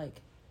sleep at like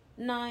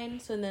 9,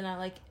 so then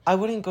I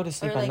wouldn't go to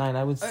sleep at 9.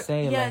 I would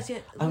say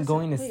I'm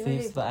going to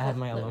sleep so that I have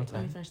my alone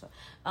time. Let me finish that.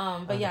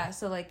 But yeah,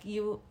 so like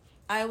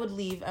I would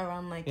leave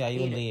around like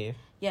you would leave.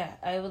 Yeah,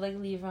 I would like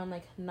leave around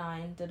like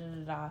 9,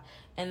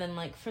 and then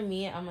like for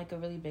me, I'm like a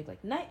really big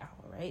like night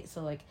owl, right?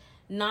 So like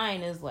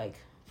 9 is like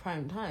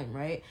prime time,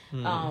 right?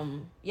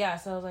 Yeah,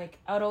 so I was like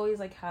I would always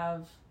like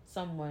have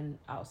someone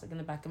else like in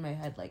the back of my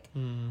head like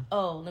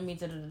oh, let me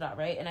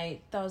right? And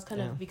that was kind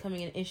of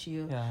becoming an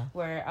issue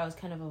where I was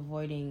kind of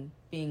avoiding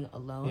being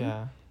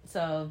alone.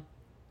 So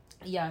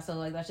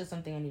like that's just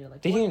something I need to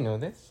like did you know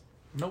this?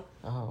 Nope.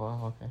 Oh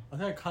wow, okay. I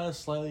think I kind of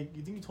slightly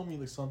you think you told me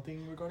like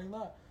something regarding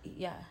that?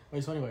 Yeah.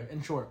 Wait, so anyway,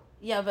 in short.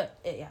 Yeah, but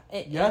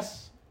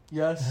yes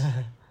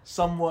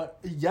somewhat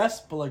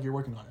yes, but like you're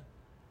working on it.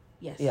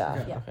 Yes.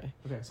 Yeah.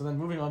 Okay, so then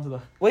moving on to the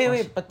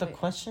wait, but the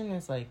question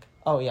is like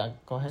go ahead.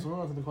 So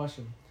moving on to the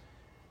question.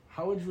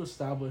 How would you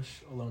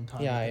establish alone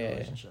time in a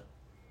relationship?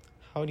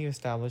 How do you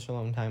establish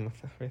alone time with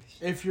a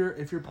relationship?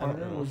 If your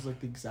partner was like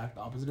the exact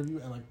opposite of you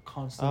and like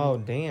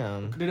constantly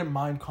didn't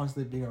mind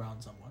constantly being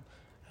around someone.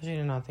 I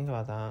did not think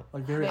about that.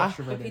 Like very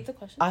extroverted. Repeat the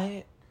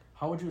question.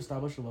 How would you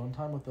establish alone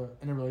time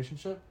in a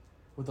relationship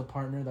with a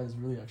partner that is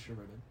really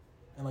extroverted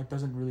and like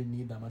doesn't really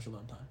need that much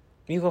alone time?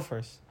 You go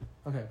first.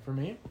 Okay, for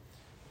me,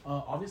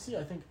 obviously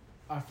I think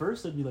at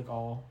first it'd be like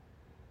all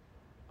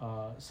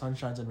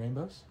sunshines and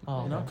rainbows,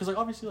 you know, because like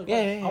obviously like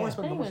I want to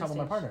spend more time with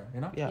my partner, you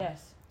know. Yeah.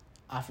 Yes.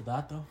 After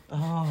that though,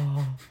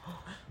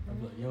 I'd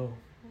be like, yo,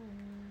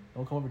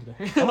 don't come over today.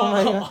 Oh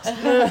my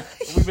god,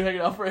 we've been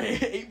hanging out for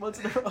 8 months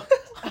in a row.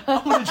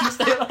 How did you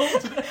stay at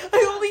home today?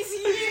 I only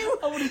see you.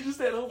 How did you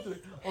stay at home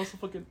today? Also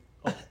fucking.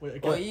 Oh wait, I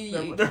can't.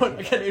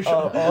 I can't name shit.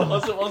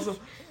 Also.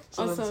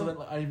 So then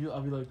like,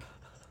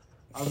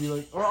 I'll be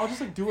like, or I'll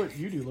just like do what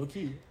you do, low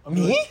key.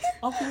 Me?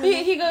 I'll feel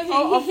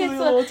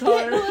a little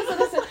tired.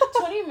 Listen,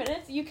 20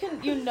 minutes.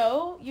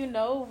 You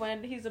know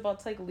when he's about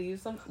to like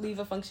leave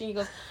a function. He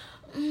goes,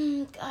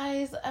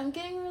 guys, I'm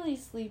getting really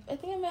sleepy. I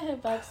think I might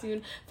head back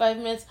soon. 5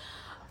 minutes.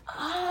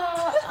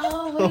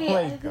 Oh wait,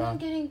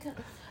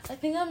 I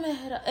think I'm gonna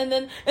head out. And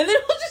then he'll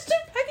just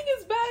start packing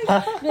his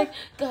bags. Like,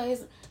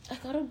 guys, I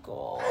gotta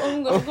go.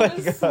 I'm gonna go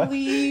to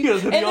sleep.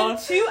 And then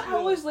 2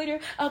 hours later,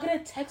 I'll get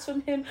a text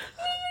from him.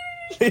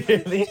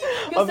 Literally.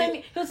 He'll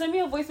send me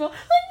a voicemail.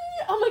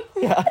 I'm like,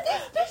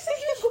 they're saying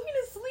you're going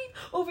to sleep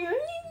over here.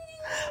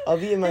 I'll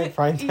be in my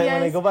prime time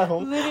when I go back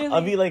home. Literally.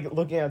 I'll be like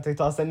looking at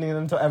TikTok, sending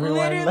them to everyone.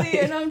 Literally, like,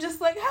 and I'm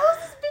just like, how is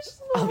this bitch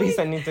sleeping? I'll be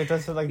sending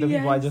TikToks to like the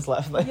people I just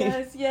left. Like.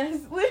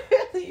 Yes,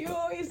 literally, you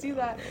always do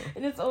that,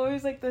 and it's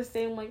always like the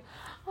same, like,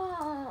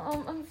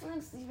 I'm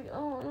feeling sleepy.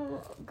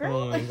 Oh, girl.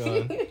 Oh my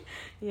god.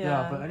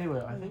 Yeah, but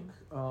anyway, I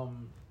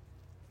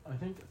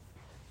think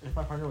if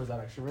my partner was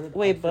that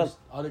extroverted,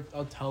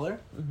 I'll tell her.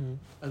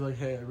 I'd be like,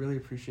 hey, I really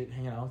appreciate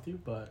hanging out with you,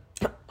 but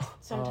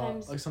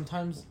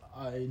sometimes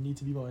I need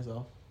to be by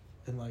myself.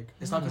 And like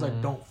it's not because I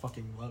don't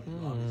fucking love you,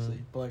 obviously,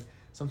 but like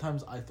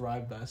sometimes I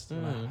thrive best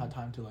when I have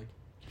time to like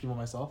be by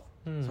myself.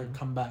 So I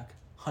come back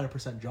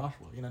 100%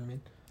 Joshua. You know what I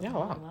mean? Yeah,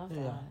 wow. I love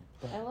that.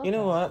 But, I love you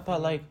know what?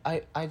 But like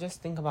I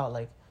just think about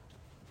like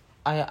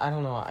I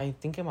don't know. I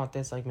think about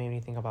this like made me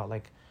think about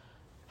like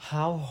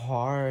how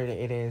hard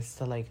it is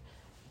to like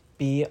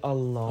be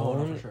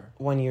alone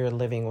when you're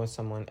living with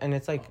someone, and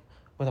it's like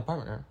with a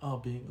partner.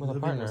 Being with a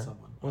partner with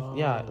someone.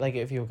 Yeah, like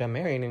if you get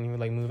married and you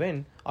like move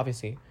in,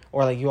 obviously,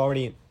 or like you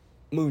already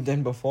moved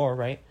in before,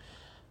 right?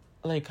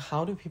 Like,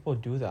 how do people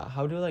do that?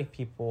 How do like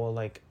people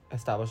like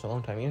establish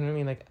alone time? You know what I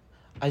mean? Like,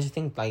 I just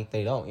think like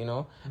they don't, you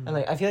know. And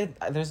like I feel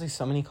like there's like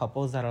so many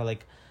couples that are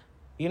like,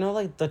 you know,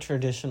 like the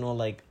traditional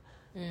like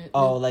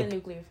the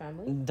nuclear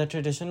family, the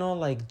traditional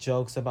like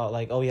jokes about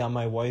like, oh yeah,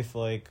 my wife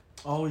like,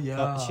 oh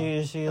yeah,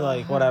 she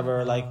like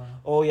whatever, like,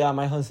 oh yeah,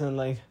 my husband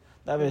like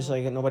that bitch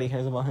like nobody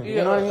cares about him.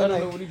 You know what I mean? I don't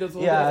like, know what he does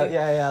all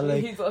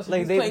day.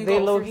 Like they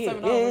low key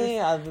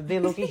they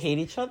low key hate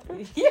each other.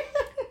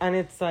 And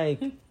it's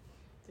like,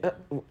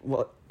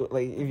 well,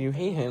 like if you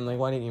hate him, like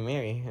why didn't you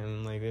marry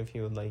him? Like if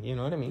you would like, you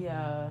know what I mean?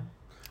 Yeah.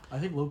 I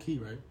think low key,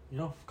 right? You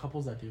know,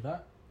 couples that do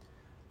that,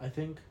 I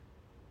think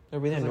they're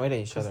really annoyed at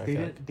each other.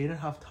 They didn't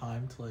have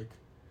time to like,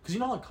 because you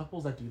know, like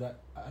couples that do that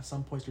at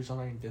some point you're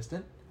starting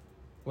distant.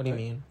 What do you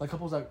mean? Like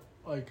couples that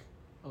like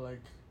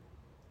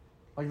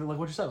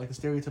what you said, like the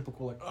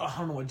stereotypical like, oh, I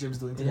don't know what Jim's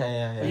doing today.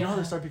 Yeah. You know how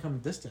they start becoming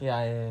distant.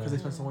 Yeah. Because they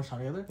spend so much time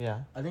together. Yeah.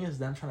 I think it's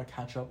them trying to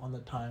catch up on the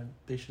time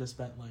they should have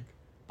spent like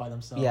by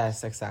themselves.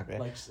 Yes, exactly.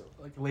 Like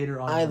later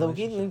on. I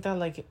low-key think that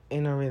like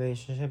in a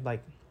relationship,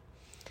 like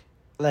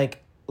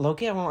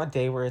low-key I want a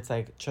day where it's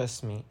like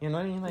just me. You know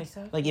what I mean?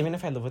 Like even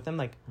if I live with them,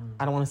 like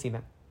I don't want to see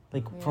them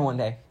like for one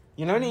day.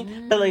 You know what I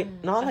mean? But like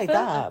not like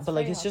that. But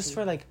like it's just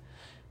for like.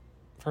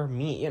 For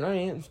me, you know what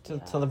I mean?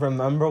 To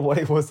remember what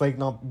it was like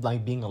not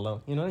like being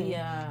alone. You know what I mean?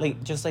 Yeah.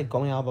 Like just like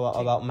going out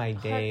about my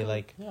day,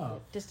 like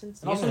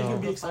distance. And also, you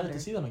can be know. excited to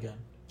see them again.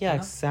 Yeah,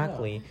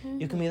 exactly. Yeah.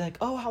 You can be like,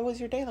 oh, how was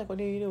your day? Like, what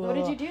did you do? What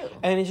did you do?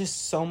 And it's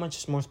just so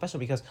much more special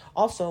because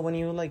also when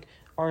you like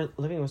are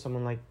living with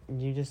someone, like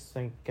you just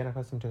like get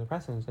accustomed to the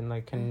presence and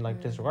like can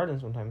like disregard them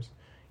sometimes.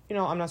 You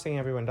know, I'm not saying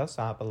everyone does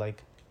that, but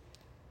like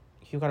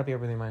you gotta be a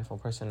really mindful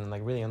person and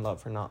like really in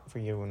love for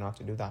you not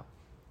to do that.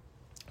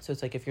 So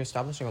it's like if you're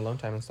establishing alone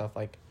time and stuff,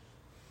 like,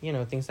 you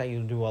know, things that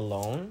you do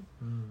alone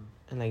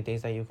and like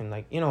days that you can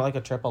like, you know, like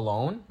a trip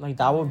alone, like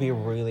that would be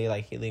really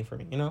like healing for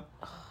me, you know?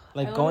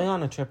 Like going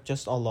on a trip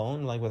just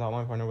alone, like without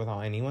my partner,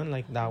 without anyone,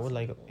 like that would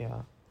like,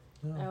 yeah.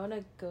 I want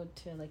to go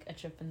to like a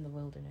trip in the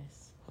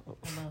wilderness.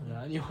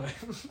 Alone. Yeah, anyway.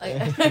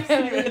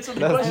 Can you answer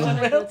the question, I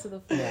want to go to the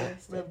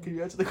forest. Ma'am, can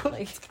you answer the question?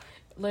 Like,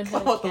 learn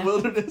how about to the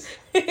wilderness.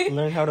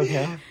 Learn how to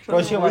camp.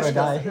 Bro, she want to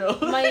die.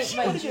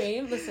 My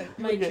dream, listen,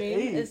 my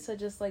dream is to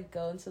just like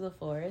go into the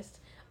forest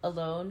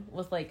alone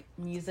with like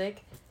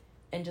music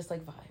and just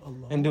like vibe.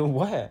 Alone. And do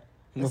what?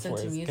 Listen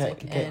to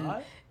music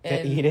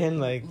and eat in,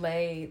 like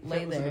lay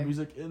there. Listen to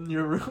music in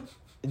your room.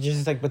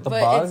 Just like with the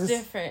but bugs. It's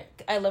different.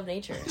 I love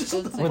nature. So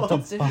it's with the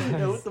it's bugs.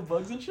 Yeah, with the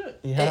bugs and shit.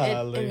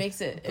 Yeah, it makes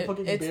it.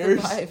 It's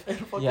bears, the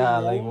vibe. Yeah,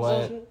 like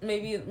what?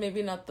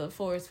 Maybe not the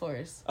forest,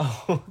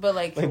 Oh, but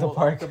like the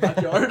park, the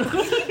backyard,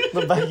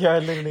 the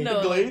backyard, literally.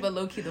 No, like, but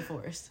low key the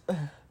forest.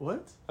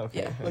 What?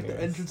 Okay. Yeah, like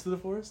the entrance to the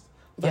forest.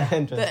 The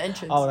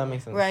entrance. Oh, that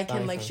makes sense. Where I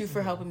can like shoot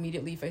for help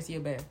immediately if I see a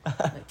bear.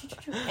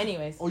 Like,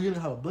 anyways. Oh, you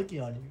didn't have a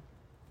blicky on you.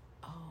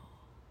 Oh.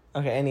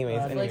 Okay.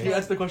 Anyways. Can you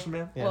answer the question,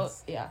 ma'am? Yes. Well,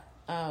 yeah.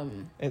 How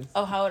is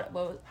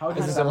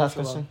this the last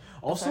question?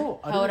 Also,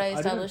 how would I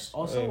establish?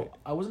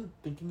 I wasn't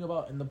thinking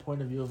about in the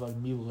point of view of like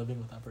me living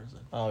with that person.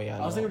 Oh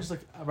yeah. I was thinking just like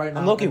right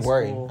now. I'm low-key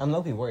worried. I'm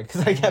low-key worried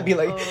because I can't be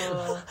like, let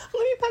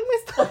me pack my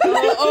stuff.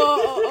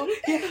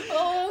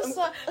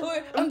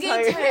 I'm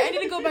getting tired. I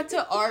need to go back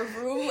to our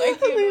room.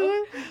 Like you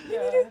know.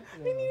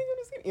 I need to go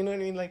to sleep. You know what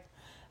I mean? Like,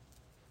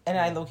 and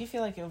I low-key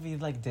feel like it would be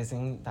like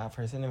dissing that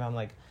person if I'm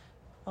like,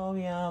 oh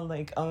yeah,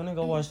 like I'm gonna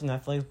go watch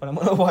Netflix, but I'm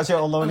gonna watch it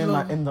alone in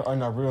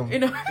our room. You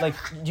know? Like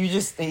you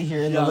just stay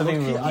here in the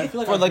living room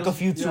for like a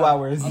few 2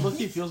 hours. I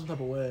look-key feel some type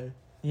of way.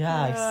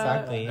 Yeah,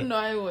 exactly. No,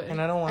 I would. And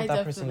I don't want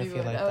that person to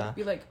feel like that.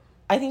 Be like,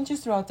 I think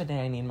just throughout the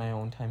day I need my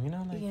own time. You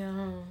know, like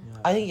yeah.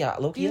 I think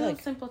low-key do like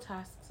simple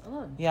tasks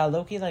alone. Yeah,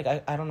 low-key like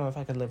I don't know if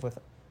I could live with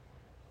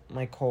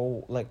my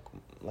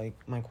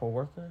my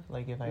coworker.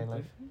 Like if I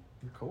like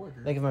your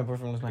coworker. Like if my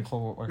boyfriend was my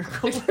coworker.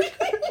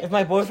 If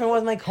my boyfriend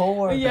was my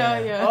coworker.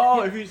 Yeah.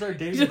 Oh, if you start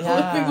dating.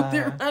 With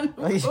your random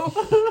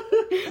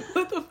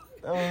what the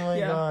Oh my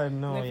god,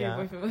 no, if your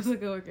boyfriend was a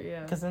coworker,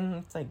 yeah. Because then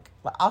it's like,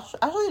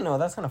 actually no,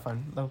 that's kind of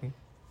fun, low-key.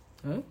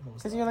 Huh?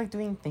 Because you're like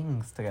doing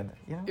things together,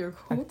 you know? Your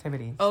cool?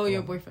 Activities. Oh,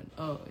 your boyfriend.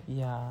 Oh.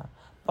 Yeah.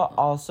 But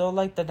also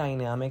like the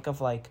dynamic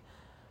of like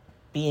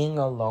being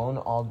alone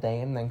all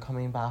day and then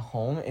coming back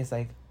home is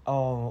like,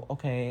 oh,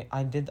 okay,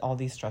 I did all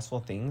these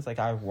stressful things. Like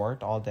I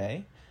worked all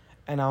day.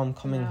 And now I'm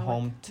coming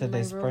home to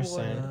this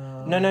person.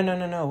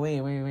 No.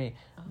 Wait. Oh.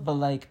 But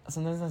like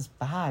sometimes that's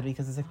bad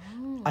because it's like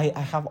I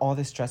have all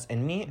this stress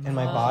in me in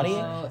my body,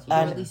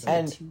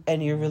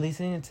 and you're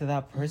releasing it to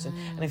that person.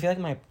 And I feel like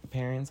my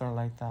parents are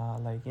like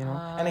that, like you know.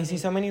 And I see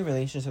so many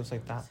relationships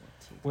like that,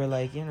 where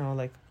like you know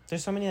like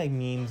there's so many like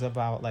memes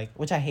about like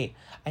which I hate.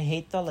 I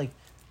hate the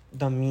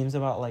memes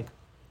about like.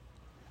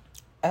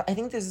 I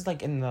think this is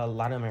like in the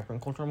Latin American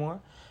culture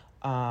more,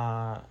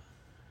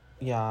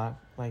 yeah,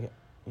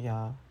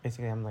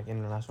 basically I'm like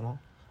international,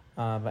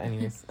 but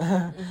anyways,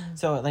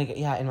 so like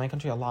yeah, in my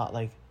country a lot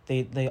like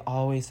they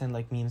always send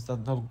like memes,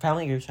 the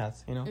family group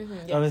chats, you know,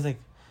 they're always like,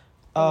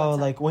 oh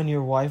like when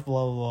your wife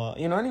blah blah blah,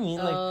 you know what I mean?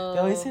 Like they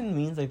always send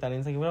memes like that, and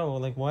it's like bro,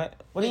 like what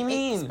do you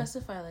mean?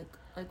 Specify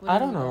like what I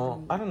don't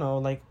know,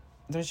 like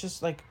there's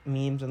just like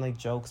memes and like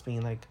jokes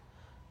being like,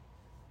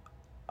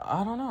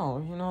 I don't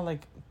know, you know,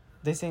 like.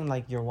 They saying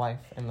like your wife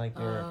and like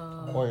your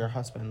or your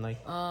husband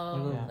like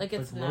like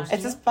it's like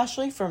it's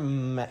especially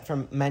from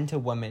men to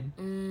women,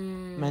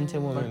 men to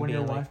women. Like when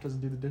your wife doesn't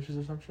do the dishes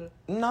or some shit.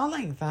 Not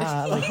like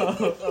that.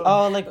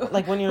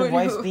 Like when your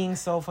wife's being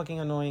so fucking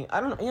annoying. I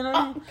don't know. You know what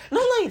I mean?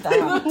 Not like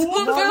that.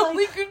 The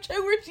family group chat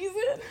where she's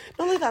in.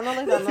 Not like that.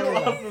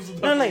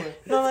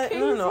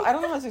 No. I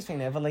don't know how to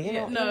explain it, but like you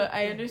know. No,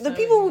 I understand. The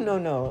people who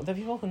know. The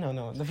people who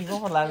know. The people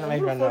from Latin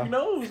America know.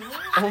 Knows?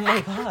 Oh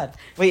my god!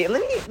 Wait,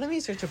 let me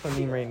search up a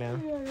meme right now.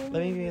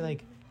 Let me be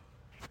like.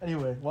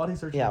 Anyway, while he's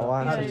searching.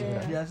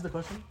 Can you answer the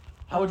question?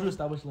 How would you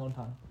establish alone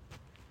time?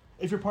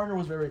 If your partner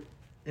was very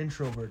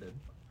introverted.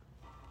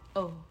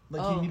 He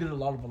needed a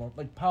lot of alone,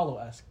 like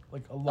Paolo-esque,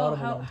 like a lot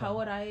of alone time. How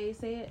would I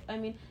say it? I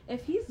mean,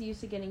 if he's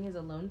used to getting his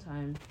alone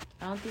time,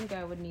 I don't think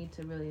I would need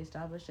to really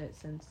establish it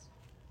since,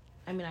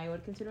 I mean, I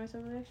would consider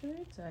myself an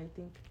extrovert, so I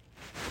think.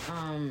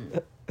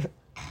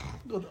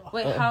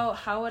 Wait,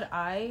 how would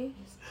I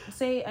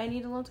say I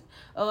need alone time?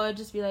 Oh, I'd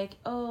just be like,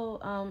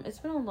 it's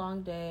been a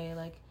long day.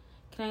 Like,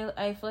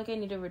 I feel like I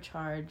need to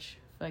recharge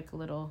for like a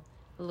little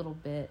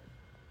bit,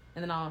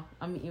 and then I'll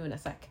meet you in a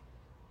sec.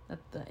 I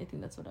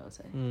think that's what I would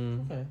say.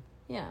 Okay.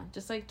 Yeah,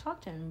 just like talk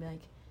to him and be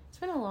like, it's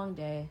been a long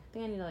day. I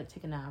think I need to like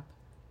take a nap,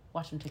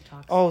 watch some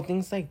TikToks. Oh,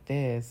 things like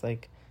this,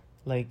 like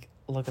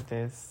look at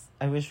this.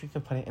 I wish we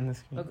could put it in the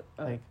screen. Okay,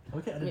 like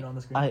we can edit it on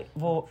the screen. I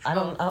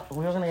don't.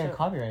 We were gonna get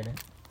copyrighted.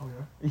 Oh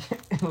yeah.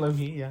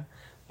 Low-key, yeah.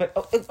 But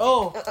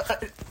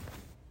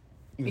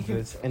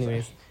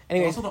anyways.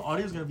 Also, the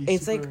audio is gonna be.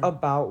 It's like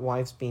about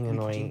wives being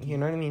annoying. You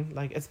know what I mean?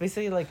 Like it's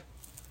basically like.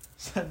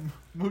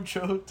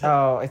 Mucho.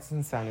 Oh, it's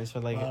in Spanish,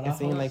 but like it's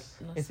being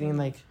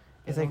like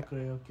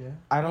Okay.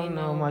 I don't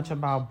know much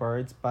about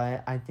birds,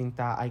 but I think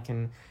that I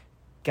can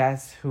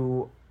guess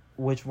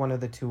which one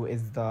of the two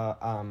is the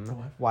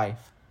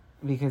wife.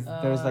 Because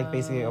there's like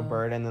basically a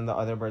bird and then the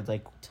other bird's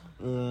like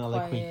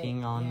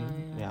quaking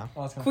on yeah.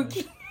 Oh, that's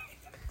quaking.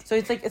 So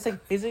it's like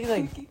basically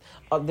like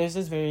there's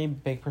this very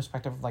big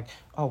perspective of like,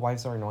 oh,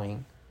 wives are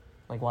annoying.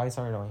 Like wives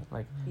are annoying.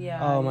 Like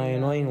my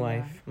annoying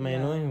wife. My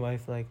annoying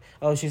wife, like,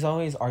 oh, she's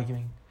always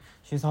arguing.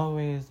 She's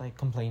always like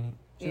complaining.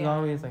 She's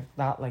always like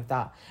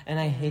that. And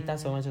I hate that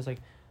so much. It's like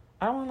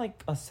I don't want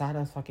like a sad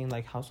ass fucking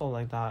like household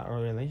like that or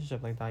a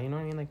relationship like that. You know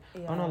what I mean? Like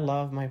I wanna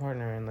love my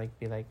partner and like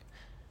be like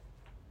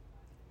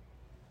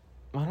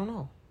I don't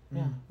know.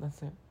 Yeah,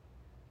 that's it.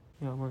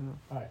 Yeah, we're not.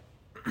 Alright.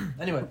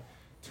 Anyway,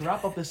 to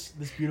wrap up this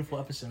beautiful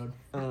episode,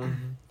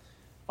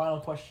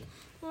 final question.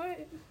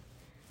 What?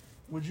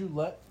 Would you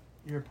have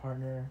your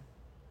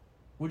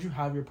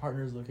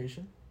partner's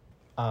location?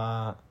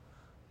 Well,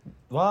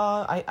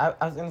 I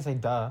was gonna say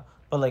duh,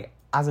 but like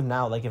as of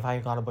now, like if I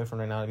got a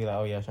boyfriend right now, I'd be like,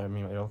 oh yeah, share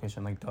me my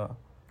location, like duh.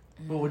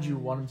 But would you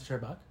want him to share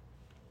back?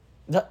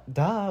 Duh.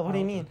 What do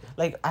you mean? Okay.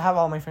 Like I have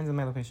all my friends in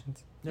my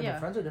locations. Yeah,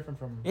 but friends are different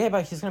from. Yeah,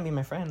 but he's gonna be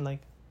my friend,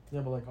 like.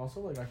 Yeah, but like also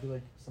like I feel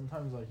like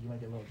sometimes like you might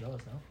get a little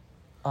jealous now.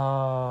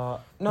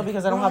 No, like,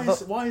 because I don't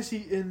have. Why is he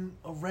in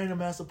a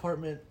random ass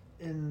apartment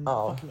in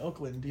fucking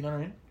Oakland? Do you know what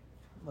I mean?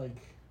 Like.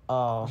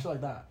 Shit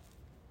like that.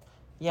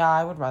 Yeah,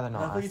 I would rather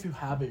not. And I think if you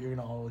have it, you're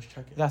gonna always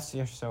check it.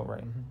 You're so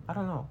right. Mm-hmm. I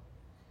don't know.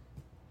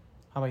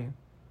 How about you?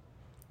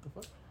 The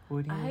fuck?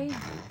 What do you? I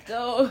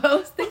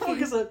was thinking.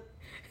 What is it?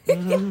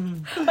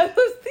 I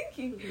was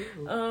thinking.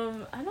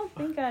 I don't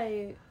think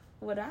I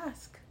would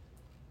ask.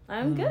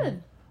 I'm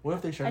good. What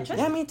if they share it?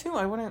 Yeah, me too.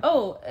 I wouldn't.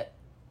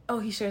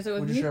 He shares it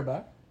with me. Would you share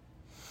back?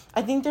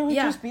 I think there would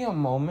just be a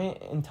moment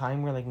in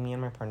time where like me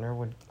and my partner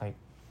would like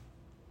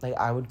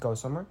I would go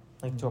somewhere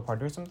like to a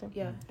party or something.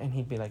 Yeah. And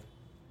he'd be like,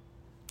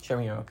 "Share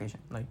me your location."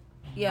 Like.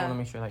 Yeah. I want to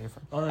make sure that you're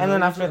friends. Oh, and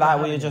then after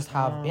that, we just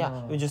have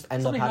we just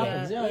end up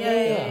having.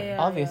 Yeah.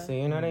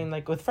 Obviously, you know what I mean.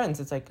 Like with friends,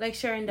 it's like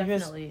sharing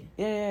definitely.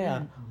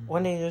 Mm-hmm.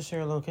 One day you just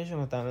share a location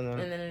with them, and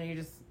then you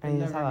just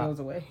never goes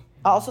away.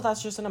 Also,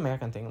 that's just an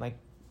American thing. Like,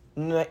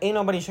 ain't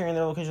nobody sharing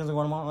their locations in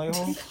Guatemala. Like,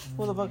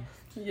 what the fuck?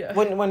 Yeah.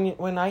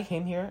 When I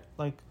came here,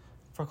 like,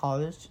 for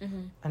college,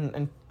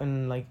 mm-hmm.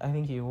 and like I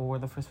think you were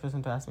the first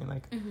person to ask me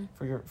like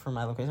for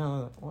my location. I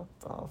was like, what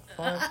the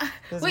fuck?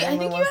 Wait, I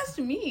think you asked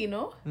me. You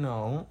know?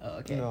 No. Oh,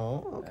 okay.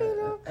 No. Okay.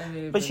 No.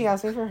 But she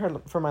asked me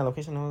for my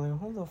location. I was like,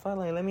 hold the fuck,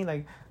 like let me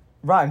like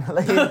run.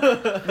 Like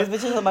this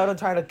bitch is about to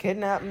try to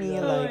kidnap me.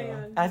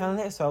 I found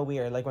it so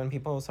weird. Like when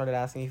people started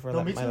asking me for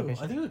my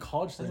location. I think it's a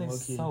college thing.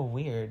 It's so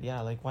weird. Yeah.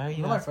 Like why are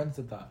you? None of my friends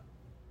did that.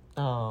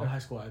 Oh. In high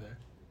school either.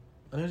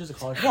 I think it was just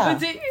a college. Yeah. But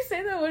didn't you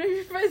say that one of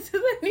your friends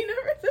said that he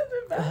never said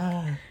it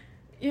back?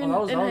 In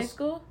high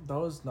school? That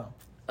was no.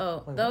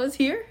 Oh, wait, that was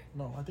here?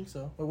 No, I think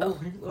so. Wait, what?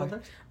 Can you give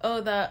context?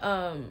 Oh, that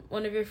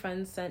one of your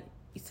friends sent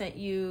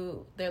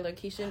you their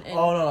location. And...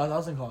 Oh no, that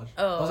was in college.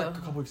 Oh, that was like a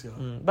couple weeks ago.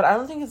 But I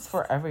don't think it's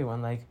for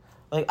everyone. Like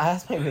I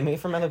asked my roommate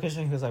for my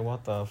location. He was like,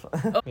 "What the?"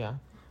 Yeah.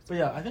 But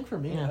yeah, I think for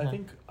me, I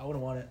think I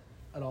wouldn't want it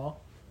at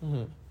all.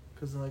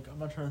 Because like I'm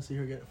not trying to see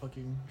her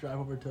drive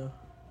over to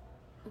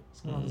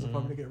someone else's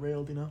apartment to get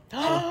railed. You know.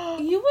 So,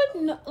 you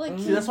would not like.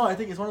 See, that's why I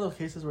think it's one of those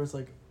cases where it's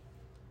like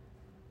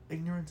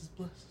ignorance is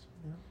bliss.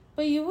 You know?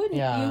 But you would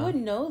you would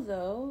know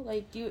though,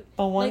 like you.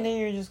 But one day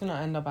you're just gonna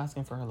end up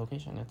asking for her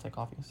location. It's like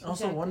obvious.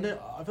 Also, one day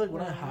I feel like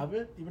when I have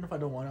it, even if I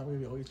don't want it, I'm gonna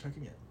be always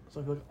checking it.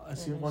 So I feel like I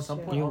see it at some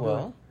point. You will.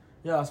 Like,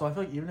 yeah, so I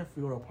feel like even if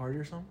we go to a party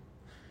or something,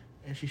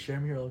 and she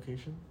shared me her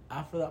location,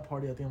 after that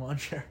party, I think I'm on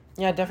share.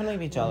 Yeah, definitely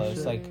be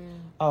jealous. Like,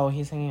 oh,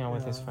 he's hanging out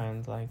with his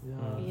friends. Like,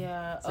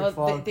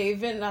 like they've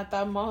been at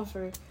that mall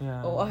for a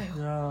while.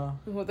 Yeah.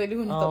 What they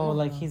doing?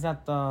 Like he's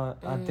at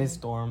this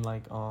dorm.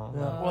 Like,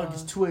 well, like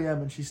it's 2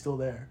 a.m. and she's still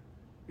there.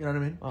 You know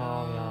what I mean?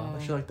 Oh yeah.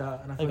 Like shit like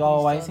that. And I feel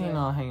like why is he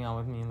not hanging out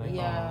with me? Like,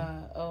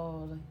 And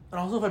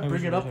also, if I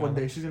bring it up one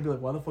day, she's gonna be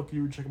like, "Why the fuck are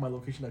you checking my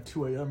location at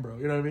 2 a.m., bro?"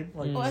 You know what I mean?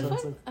 Like, I feel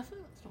like that's wrong.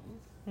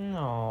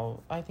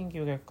 No, I think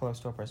you get close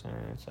to a person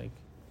and it's like,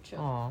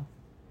 oh,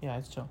 yeah,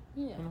 it's chill.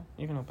 Yeah, you know,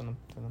 you can open them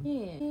to them.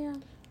 Yeah.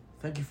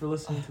 Thank you for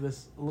listening to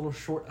this little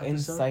short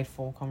episode.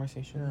 Insightful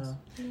conversations.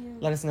 Yeah.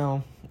 Let us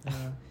know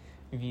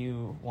if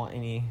you want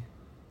any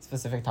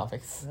specific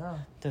topics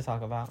to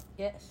talk about.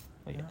 Yes.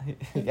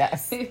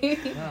 Yes.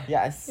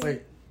 Yes.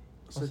 Wait.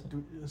 So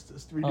do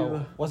we do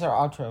the... What's our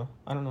outro?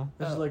 I don't know.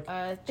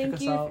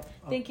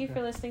 Thank you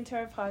for listening to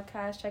our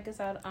podcast. Check us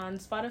out on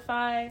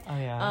Spotify. Oh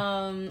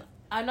yeah.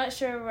 I'm not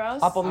sure where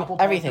else. Apple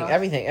everything.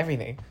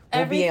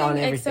 We'll be on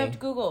everything except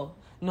Google.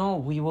 No,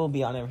 we will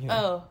be on everything.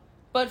 Oh,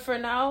 but for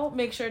now,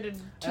 make sure to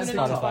tune in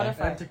on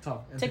Spotify and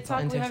TikTok.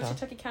 TikTok. We have a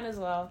TikTok account as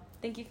well.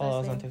 Thank you for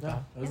listening. On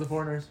TikTok. Those are the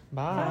foreigners.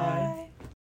 Bye.